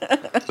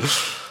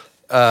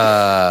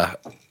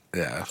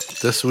 Yeah.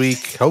 This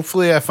week,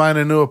 hopefully I find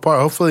a new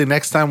apartment. Hopefully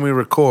next time we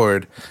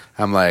record,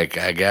 I'm like,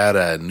 I got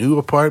a new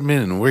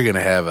apartment and we're going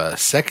to have a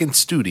second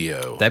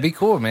studio. That'd be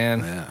cool, man.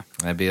 Yeah.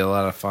 That'd be a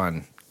lot of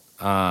fun.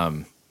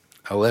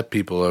 I'll let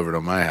people over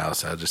to my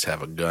house. I'll just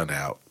have a gun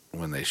out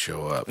when they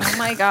show up. Oh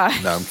my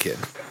god. No, I'm kidding.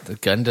 The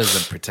gun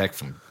doesn't protect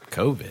from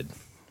COVID.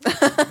 Yeah,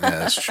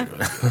 that's true.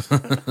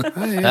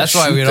 That's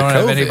why we don't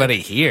have anybody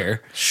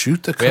here.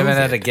 Shoot the COVID. We haven't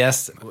had a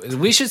guest.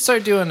 We should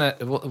start doing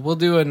we'll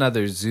do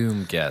another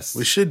Zoom guest.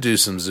 We should do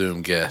some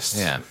Zoom guests.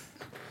 Yeah.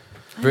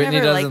 Brittany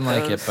never doesn't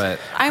liked like it, those. but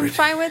I'm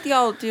fine with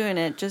y'all doing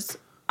it. Just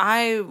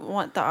I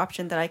want the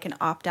option that I can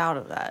opt out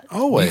of that.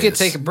 Always. you could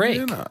take a break.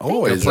 You know, Go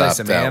always play opt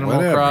some out, Animal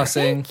whatever.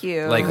 Crossing. Thank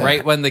you. Like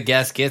right when the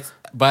guest gets.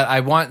 But I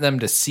want them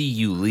to see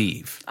you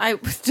leave. I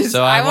just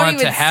So I won't want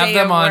to even have say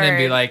them a on and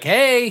be word. like,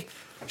 "Hey,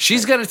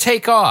 she's gonna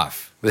take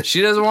off.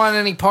 She doesn't want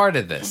any part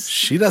of this."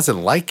 She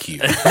doesn't like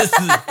you.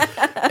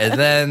 And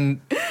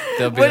then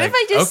they'll be What like, if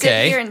I just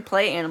 "Okay." sit here and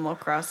play Animal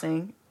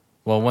Crossing?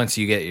 Well, once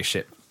you get your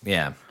shit,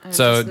 yeah.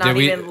 So just not did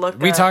we even look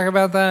we up. talk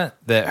about that?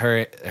 That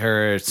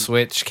her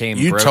Switch came.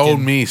 You broken?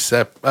 told me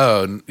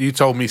you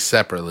told me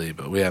separately,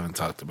 but we haven't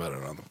talked about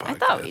it on the podcast. I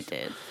thought we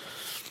did.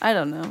 I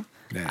don't know.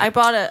 Yeah. I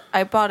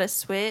bought a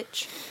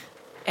Switch,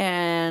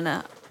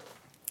 and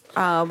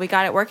we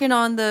got it working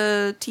on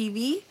the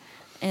TV,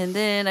 and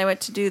then I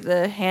went to do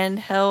the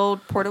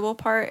handheld portable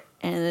part,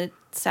 and it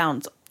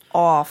sounds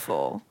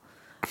awful,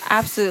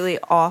 absolutely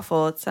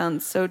awful. It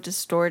sounds so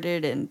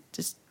distorted and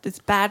just it's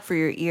bad for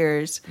your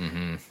ears.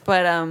 Mm-hmm.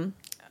 But I'm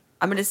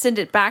gonna send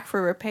it back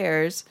for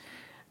repairs,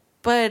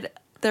 but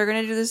they're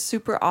gonna do this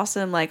super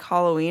awesome like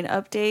Halloween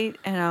update,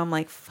 and I'm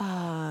like,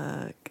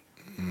 fuck.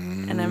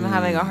 And I'm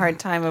having a hard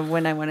time of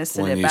when I want to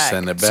send When it you back.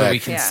 send it So back. we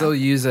can Yeah. still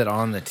use it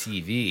on the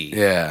TV.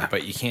 Yeah.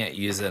 But you can't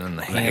use it on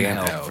the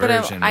handheld. handheld But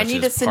version. I which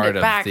need to is send part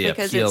it back of the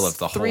because appeal it's of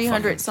the whole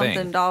 $300 fucking something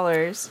thing.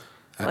 dollars.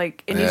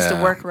 Like it needs to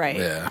Yeah, work right.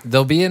 Yeah.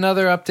 There'll be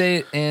another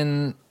update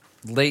in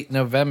late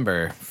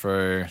November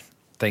for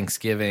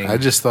Thanksgiving. I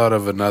just thought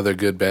of another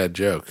good bad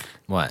joke.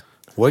 What?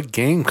 What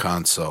game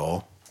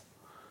console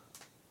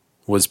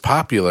was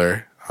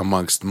popular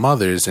amongst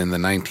mothers in the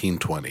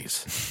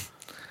 1920s?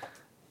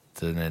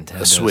 The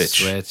Nintendo Switch.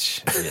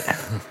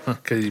 Yeah.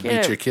 Could you Get beat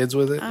it. your kids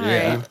with it? All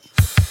Yeah. right.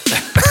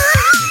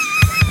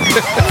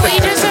 We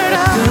just heard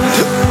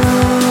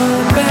a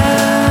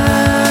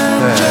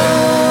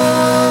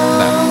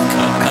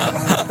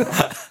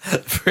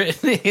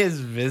Brittany is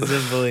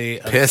visibly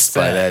Pissed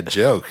by upset that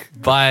joke.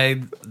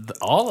 by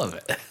all of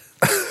it.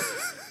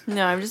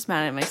 No, I'm just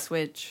mad at my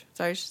Switch.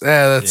 Sorry.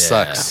 Yeah, that Yeah.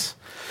 sucks.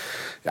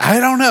 I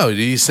don't know.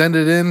 Do you send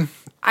it in?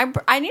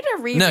 I need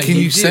a review. No, Can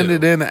You you send do.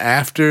 it in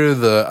after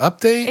the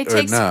update? It or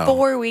takes no?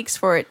 4 weeks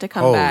for it to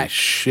come Holy back.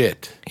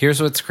 shit.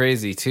 Here's what's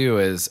crazy too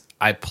is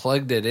I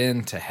plugged it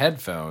into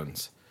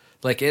headphones.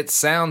 Like it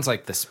sounds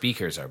like the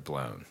speakers are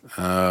blown.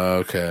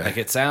 Okay. Like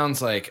it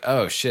sounds like,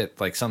 oh shit,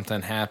 like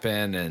something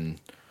happened and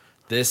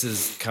this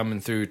is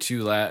coming through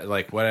too loud,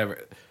 like whatever.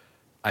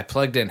 I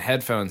plugged in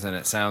headphones and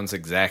it sounds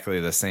exactly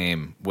the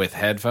same with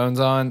headphones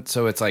on.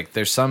 So it's like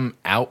there's some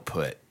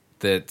output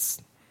that's,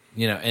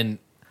 and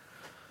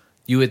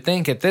you would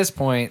think at this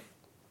point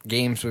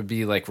games would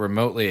be like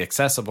remotely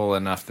accessible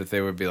enough that they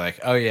would be like,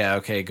 oh yeah,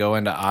 okay, go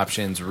into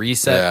options,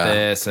 reset Yeah.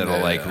 this, it'll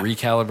Yeah. like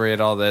recalibrate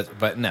all this.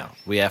 But no,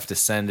 we have to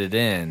send it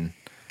in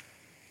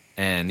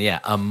and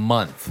a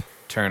month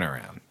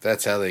turnaround.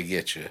 That's how they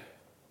get you.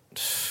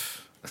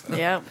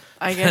 Yep,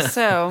 I guess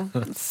so.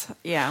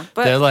 Yeah,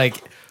 but They're like,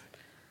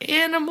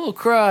 Animal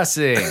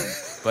Crossing,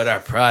 but our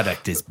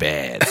product is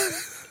bad.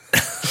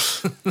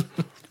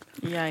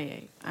 yeah,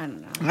 I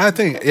don't know. I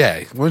think,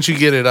 once you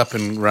get it up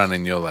and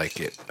running, you'll like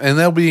it. And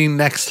they'll be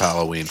next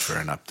Halloween for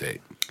an update.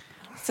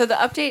 So the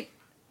update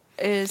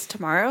is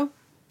tomorrow.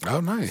 Oh,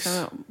 nice.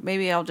 So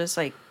maybe I'll just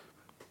like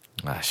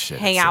Ah, shit.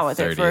 hang it's out the with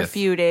it for a 30th.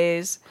 few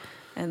days,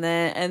 and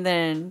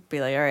then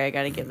be like, all right, I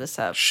got to give this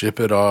up. Ship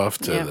it off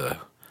to Yeah. the...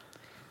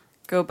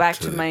 Go back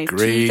to to the my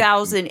great-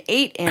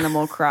 2008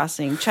 Animal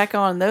Crossing. Check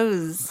on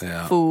those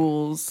Yeah.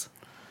 fools.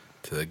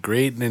 To the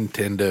great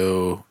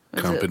Nintendo Was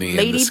it company in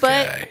the Ladybug?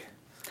 sky.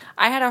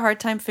 I had a hard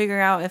time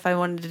figuring out if I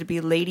wanted to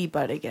be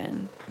Ladybug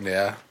again.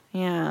 Yeah.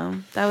 Yeah,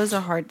 that was a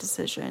hard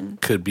decision.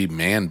 Could be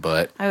man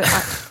butt.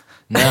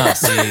 No,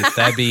 see,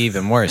 that'd be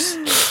even worse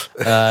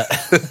Now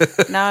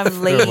I'm for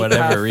Ladybug.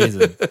 whatever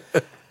reason.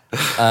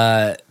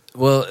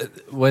 Well,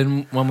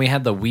 when we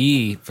had the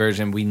Wii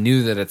version, we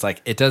knew that it's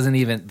like it doesn't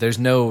even. There's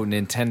no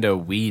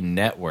Nintendo Wii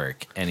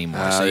Network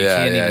anymore, so you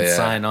can't even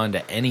sign on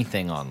to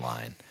anything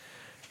online.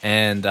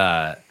 And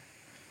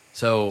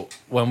so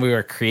when we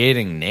were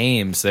creating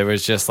names, there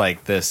was just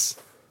like this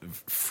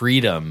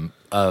freedom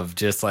of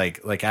just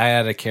like I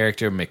had a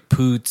character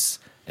McPoots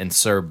and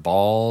Sir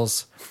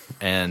Balls,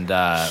 and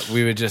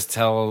we would just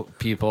tell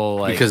people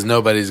like because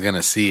nobody's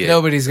gonna see it.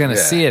 Nobody's gonna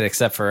see it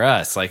except for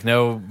us. Like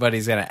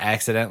nobody's gonna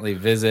accidentally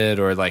visit,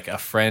 or like a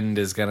friend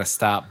is gonna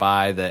stop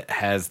by that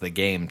has the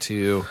game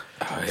too.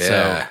 Oh, yeah.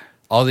 So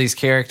all these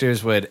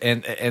characters would,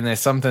 and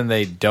there's something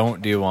they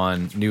don't do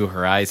on New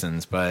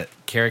Horizons, but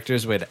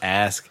characters would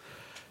ask,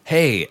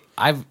 "Hey,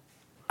 I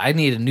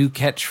need a new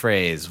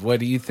catchphrase. What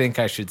do you think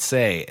I should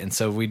say?" And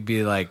so we'd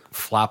be like,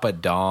 "Flop a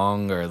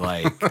dong," or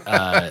like,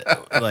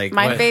 like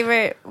my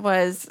favorite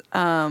was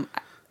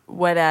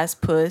wet ass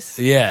puss.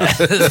 Yeah,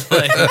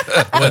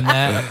 like when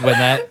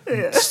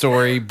that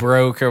story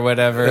broke or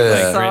whatever,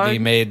 like Brittany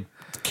made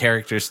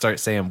characters start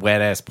saying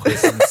wet ass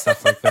puss and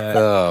stuff like that.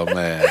 Oh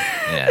man,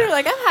 They're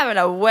like, I'm having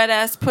a wet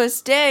ass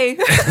puss day.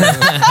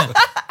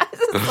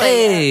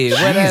 Hey,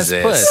 wet ass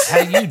puss, how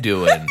you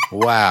doing?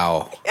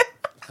 Wow.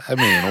 I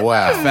mean,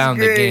 wow. I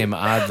found the game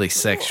oddly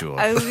sexual.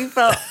 I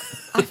felt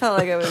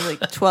like I was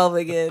like 12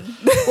 again.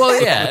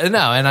 Well, yeah,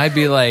 no, and I'd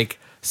be like,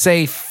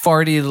 say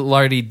farty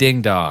lardy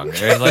ding dong,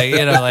 or like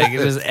like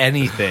just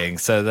anything,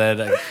 so that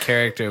a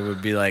character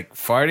would be like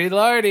farty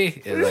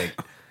lardy, and like,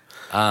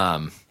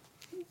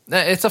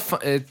 it's a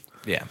fun,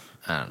 yeah,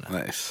 I don't know,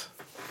 Nice,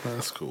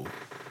 that's cool.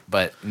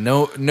 But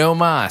no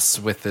mas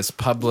with this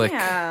public,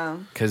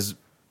 because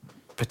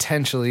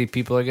potentially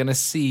people are gonna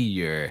see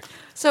your.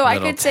 So I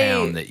could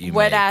say wet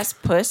wet ass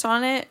puss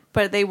on it,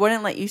 but they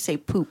wouldn't let you say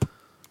poop.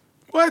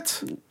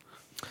 What?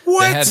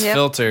 They had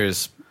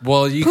filters.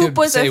 Well, you Poop could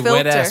was a say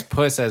wet ass filter.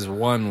 puss as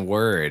one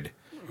word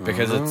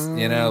because it's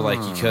like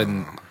you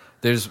couldn't.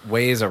 There's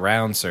ways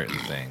around certain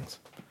things.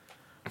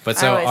 But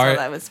so I always thought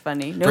that was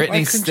funny. Nope.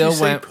 Brittany still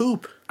went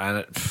poop.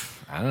 I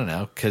don't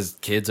know, because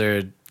kids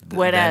are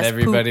Wet then ass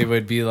everybody poop.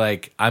 would be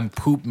like, "I'm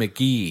Poop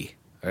McGee,"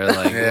 or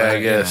like, Yeah,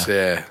 I guess.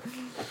 yeah.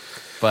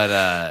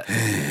 But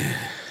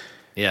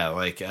yeah,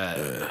 like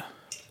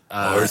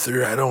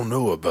Arthur, I don't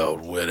know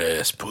about wet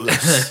ass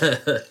puss.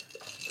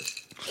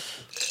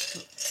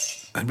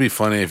 It'd be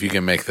funny if you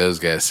can make those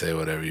guys say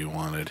whatever you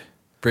wanted.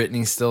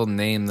 Brittany still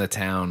named the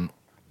town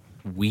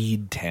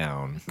Weed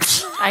Town.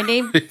 I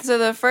named so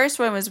the first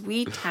one was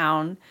Weed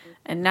Town,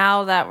 and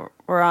now that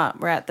we're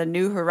at the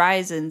New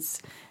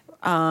Horizons,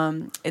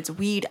 it's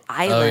Weed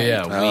Island. Oh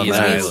yeah, Weed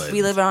Because Island.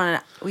 we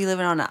live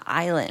on an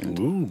island.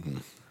 Ooh,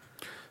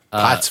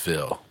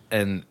 Pottsville.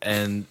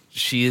 And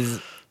she's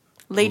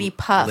Lady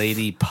Puff,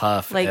 Lady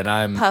Puff, like and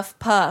I'm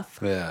Puff,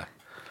 Yeah.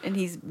 and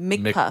he's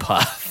McPuff.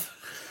 McPuff.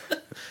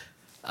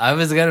 I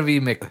was gonna be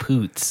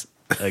McPoots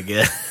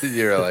again.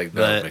 You're like,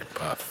 no, But-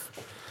 McPuff.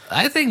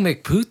 I think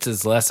McPoots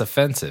is less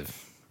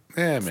offensive.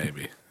 Yeah,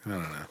 maybe. I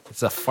don't know.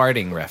 It's a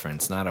farting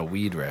reference, not a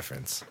weed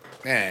reference.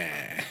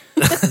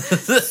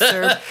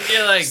 Sir,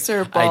 You're like,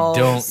 Sir I Balls.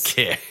 don't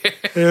care.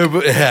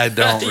 I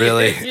don't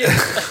really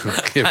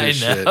give a I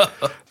shit. know.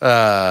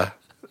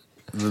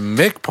 The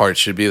Mick part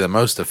should be the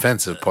most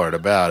offensive part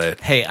about it.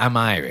 Hey, I'm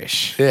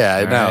Irish. Yeah,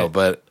 I All know, right?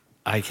 but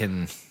I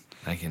can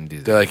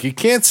do they're that. like, you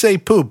can't say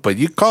poop, but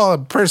you call a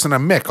person a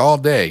Mick all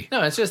day.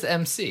 No, it's just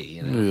MC.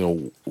 You know? You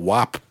know,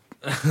 wop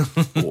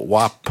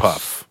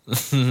puff.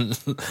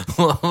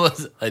 What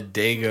was a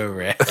Dago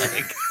rag?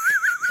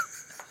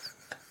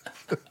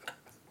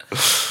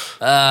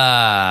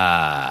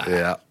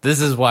 Yeah.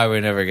 This is why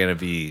we're never gonna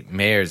be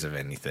mayors of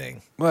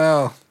anything.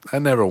 Well, I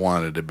never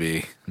wanted to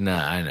be.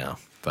 Nah, I know,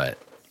 but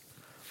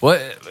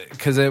what?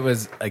 Because it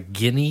was a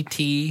guinea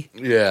tea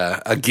Yeah,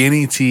 a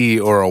guinea tea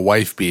or a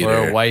wife beater.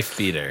 or a wife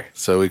beater.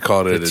 So we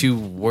called it The two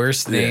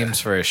worst names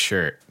for a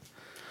shirt.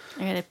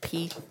 I gotta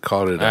pee.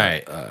 called it All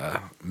right.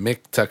 Mick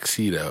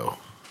Tuxedo.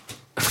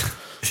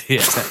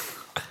 Yeah.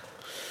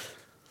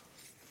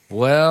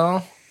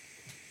 Well,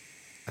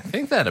 I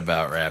think that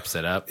about wraps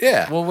it up.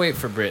 Yeah. We'll wait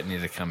for Brittany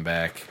to come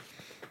back.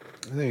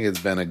 I think it's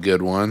been a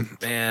good one.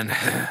 Man,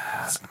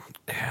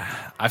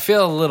 I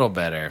feel a little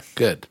better.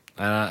 Good.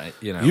 I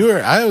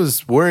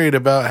was worried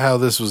about how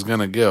this was going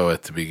to go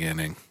at the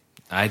beginning.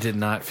 I did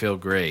not feel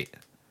great.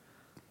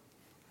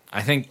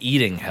 I think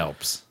eating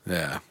helps,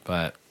 Yeah.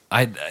 but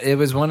it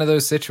was one of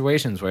those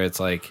situations where it's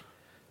like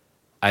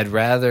I'd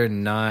rather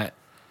not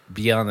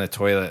be on the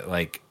toilet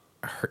like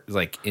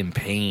in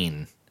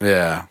pain.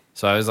 Yeah.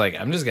 So I was like,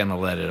 I'm just gonna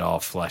let it all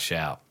flush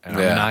out, and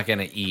Yeah. I'm not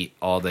gonna eat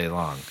all day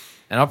long.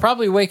 And I'll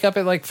probably wake up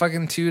at like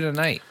fucking 2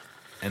 tonight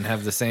and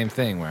have the same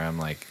thing where I'm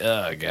like,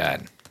 oh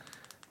god.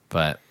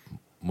 But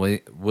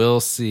we'll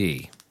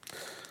see.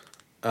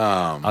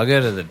 I'll go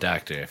to the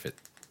doctor if it.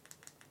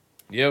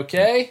 You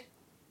okay?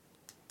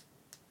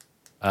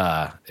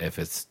 If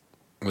it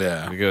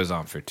goes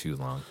on for too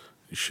long.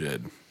 You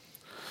should.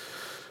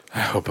 I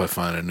hope I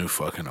find a new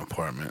fucking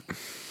apartment.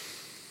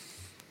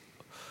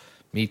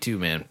 Me too,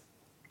 man.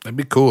 It'd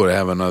be cool to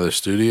have another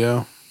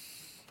studio.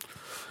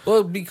 Well,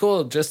 it'd be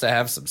cool just to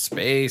have some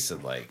space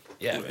and like,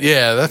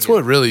 Yeah, that's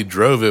what really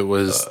drove it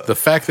was the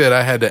fact that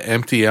I had to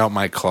empty out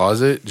my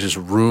closet just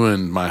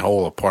ruined my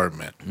whole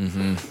apartment.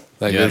 Mm-hmm.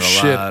 Like you had there's a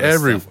shit lot of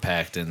everywhere stuff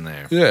packed in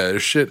there. Yeah,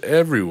 there's shit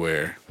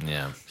everywhere.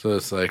 Yeah. So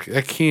it's like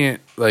I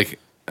can't like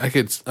I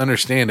could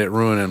understand it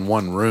ruining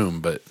one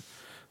room, but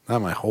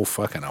not my whole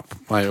fucking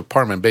my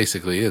apartment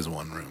basically is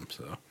one room.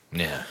 So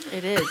yeah,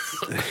 it is.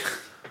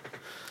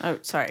 Oh,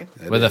 sorry.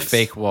 With a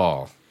fake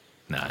wall.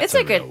 No, it's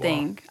a good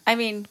thing. I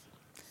mean,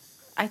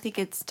 I think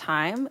it's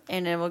time,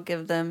 and it will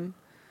give them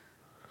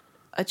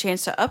a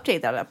chance to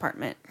update that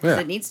apartment because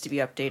it needs to be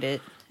updated.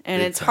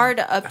 And Big it's time. hard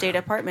to update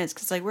apartments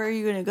because, like, where are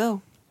you going to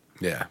go?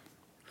 yeah.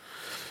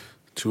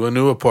 To a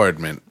new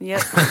apartment.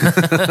 Yep.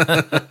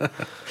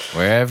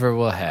 Wherever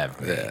we'll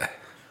have. Yeah.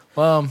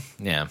 Well,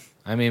 yeah.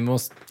 I mean,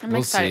 we'll I'm see.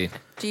 excited.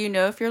 Do you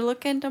know if you're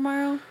looking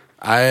tomorrow?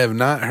 I have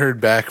not heard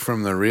back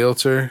from the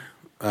realtor,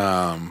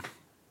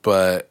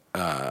 but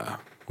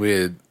we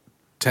had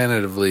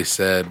tentatively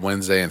said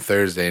Wednesday and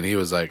Thursday, and he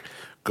was like,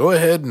 go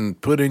ahead and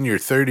put in your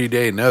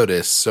 30-day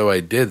notice. So I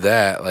did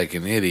that like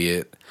an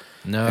idiot.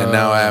 No. And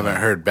now I haven't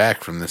heard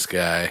back from this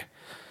guy.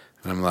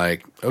 And I'm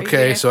like, you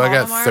okay, gonna so I call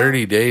got tomorrow?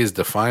 30 days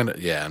to find it.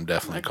 Yeah, I'm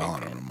definitely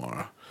calling him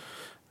tomorrow.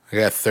 I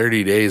got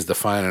 30 days to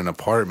find an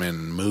apartment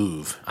and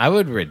move. I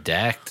would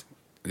redact.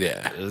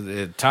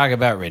 Yeah. Talk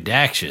about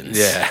redactions.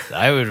 Yeah.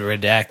 I would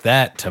redact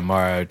that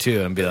tomorrow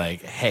too and be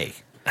like, hey,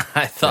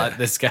 I thought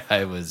this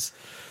guy was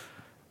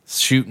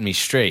shooting me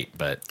straight,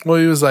 but Well,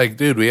 he was like,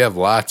 dude, we have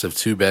lots of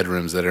 2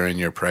 bedrooms that are in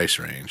your price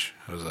range.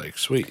 I was like,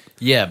 sweet.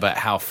 yeah, but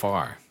how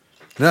far?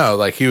 No,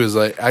 like he was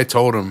like, I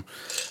told him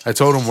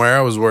where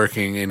I was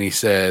working, and he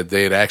said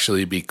they'd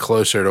actually be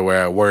closer to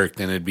where I worked,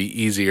 and it'd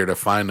be easier to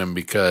find them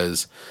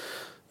because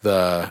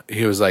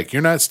he was like,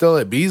 you're not still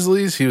at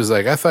Beasley's? He was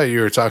like, I thought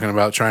you were talking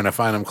about trying to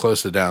find them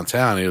close to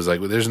downtown. He was like,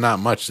 well, there's not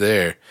much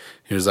there.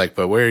 He was like,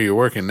 but where you're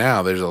working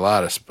now, there's a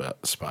lot of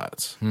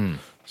spots.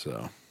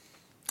 So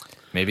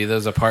Maybe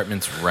those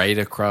apartments right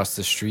across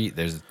the street,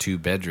 there's a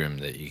 2-bedroom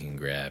that you can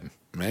grab.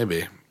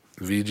 maybe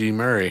VG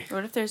Murray.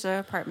 What if there's an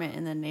apartment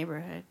in the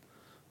neighborhood?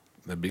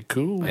 That'd be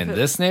cool. In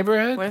this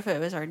neighborhood? What if it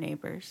was our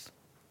neighbors?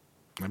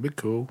 That'd be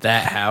cool.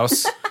 That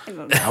house? I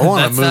don't know. I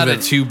want to That's move not a it.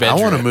 2-bedroom.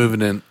 I want to move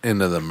it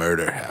into the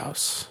murder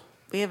house.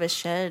 We have a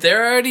shed.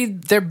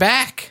 They're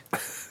back.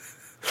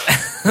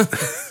 I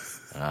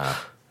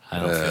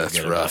don't feel That's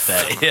good rough.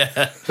 about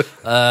that.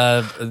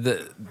 Yeah.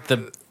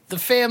 The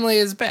family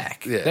is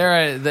back.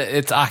 Yeah.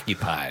 It's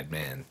occupied,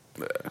 man.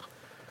 All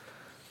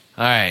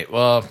right.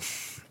 Well,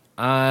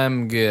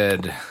 I'm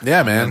good.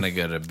 Yeah, man. I'm gonna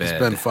go to bed. It's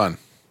been fun.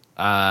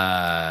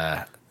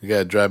 You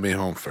gotta drive me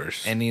home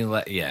first.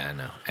 Yeah, I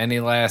know. Any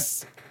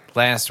last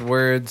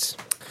words?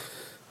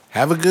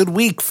 Have a good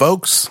week,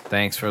 folks.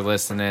 Thanks for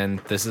listening.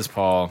 This is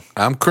Paul.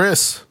 I'm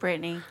Chris.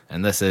 Brittany.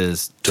 And this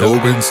is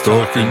Tobin's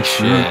Talking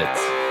Shit.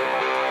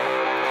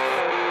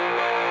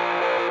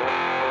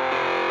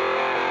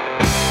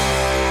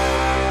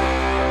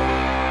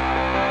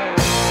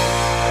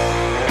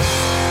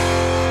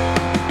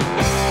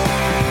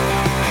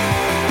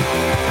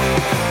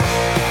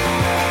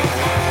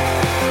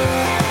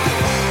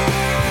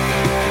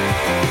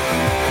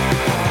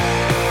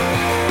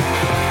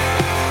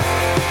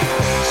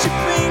 She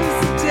brings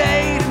the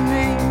day to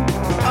me,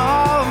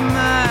 all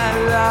my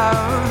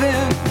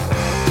loving,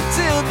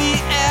 till the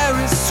air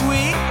is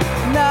sweet.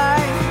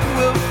 Night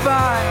will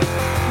find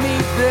me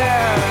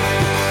there.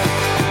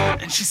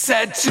 And she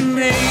said to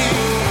me,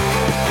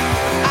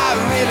 I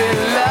really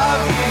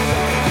love you.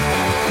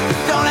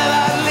 Don't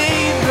ever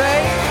leave me.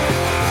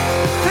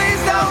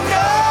 Please don't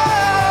go.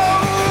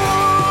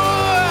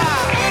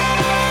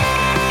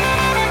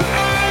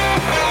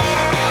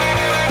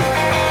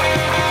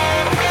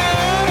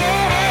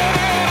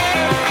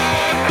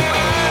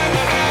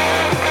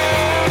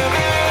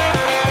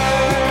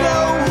 Go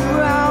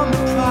around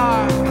the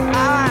park,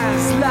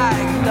 eyes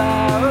like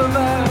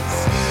lovers,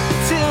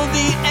 till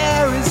the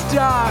air is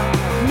dark.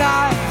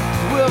 Night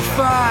will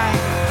find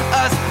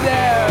us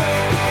there.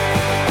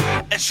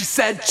 And she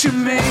said to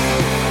me,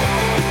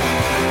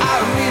 I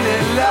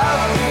really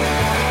love you.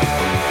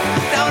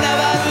 Don't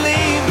ever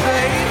leave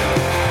me.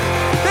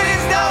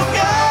 Please don't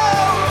go.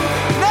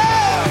 No,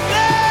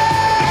 no.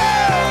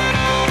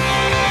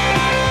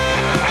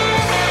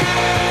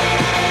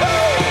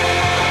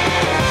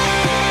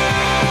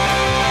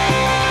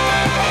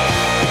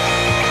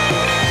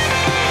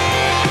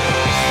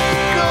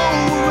 Go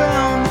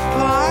around the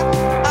park,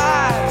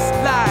 eyes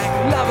like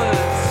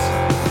lovers,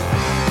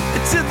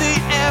 until the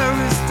air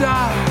is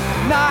dark.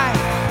 Night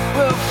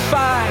will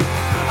find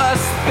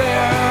us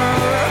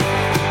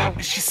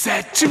there. She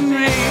said to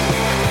me,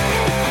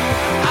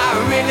 I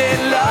really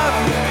love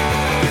you.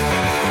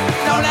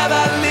 Don't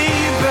ever leave.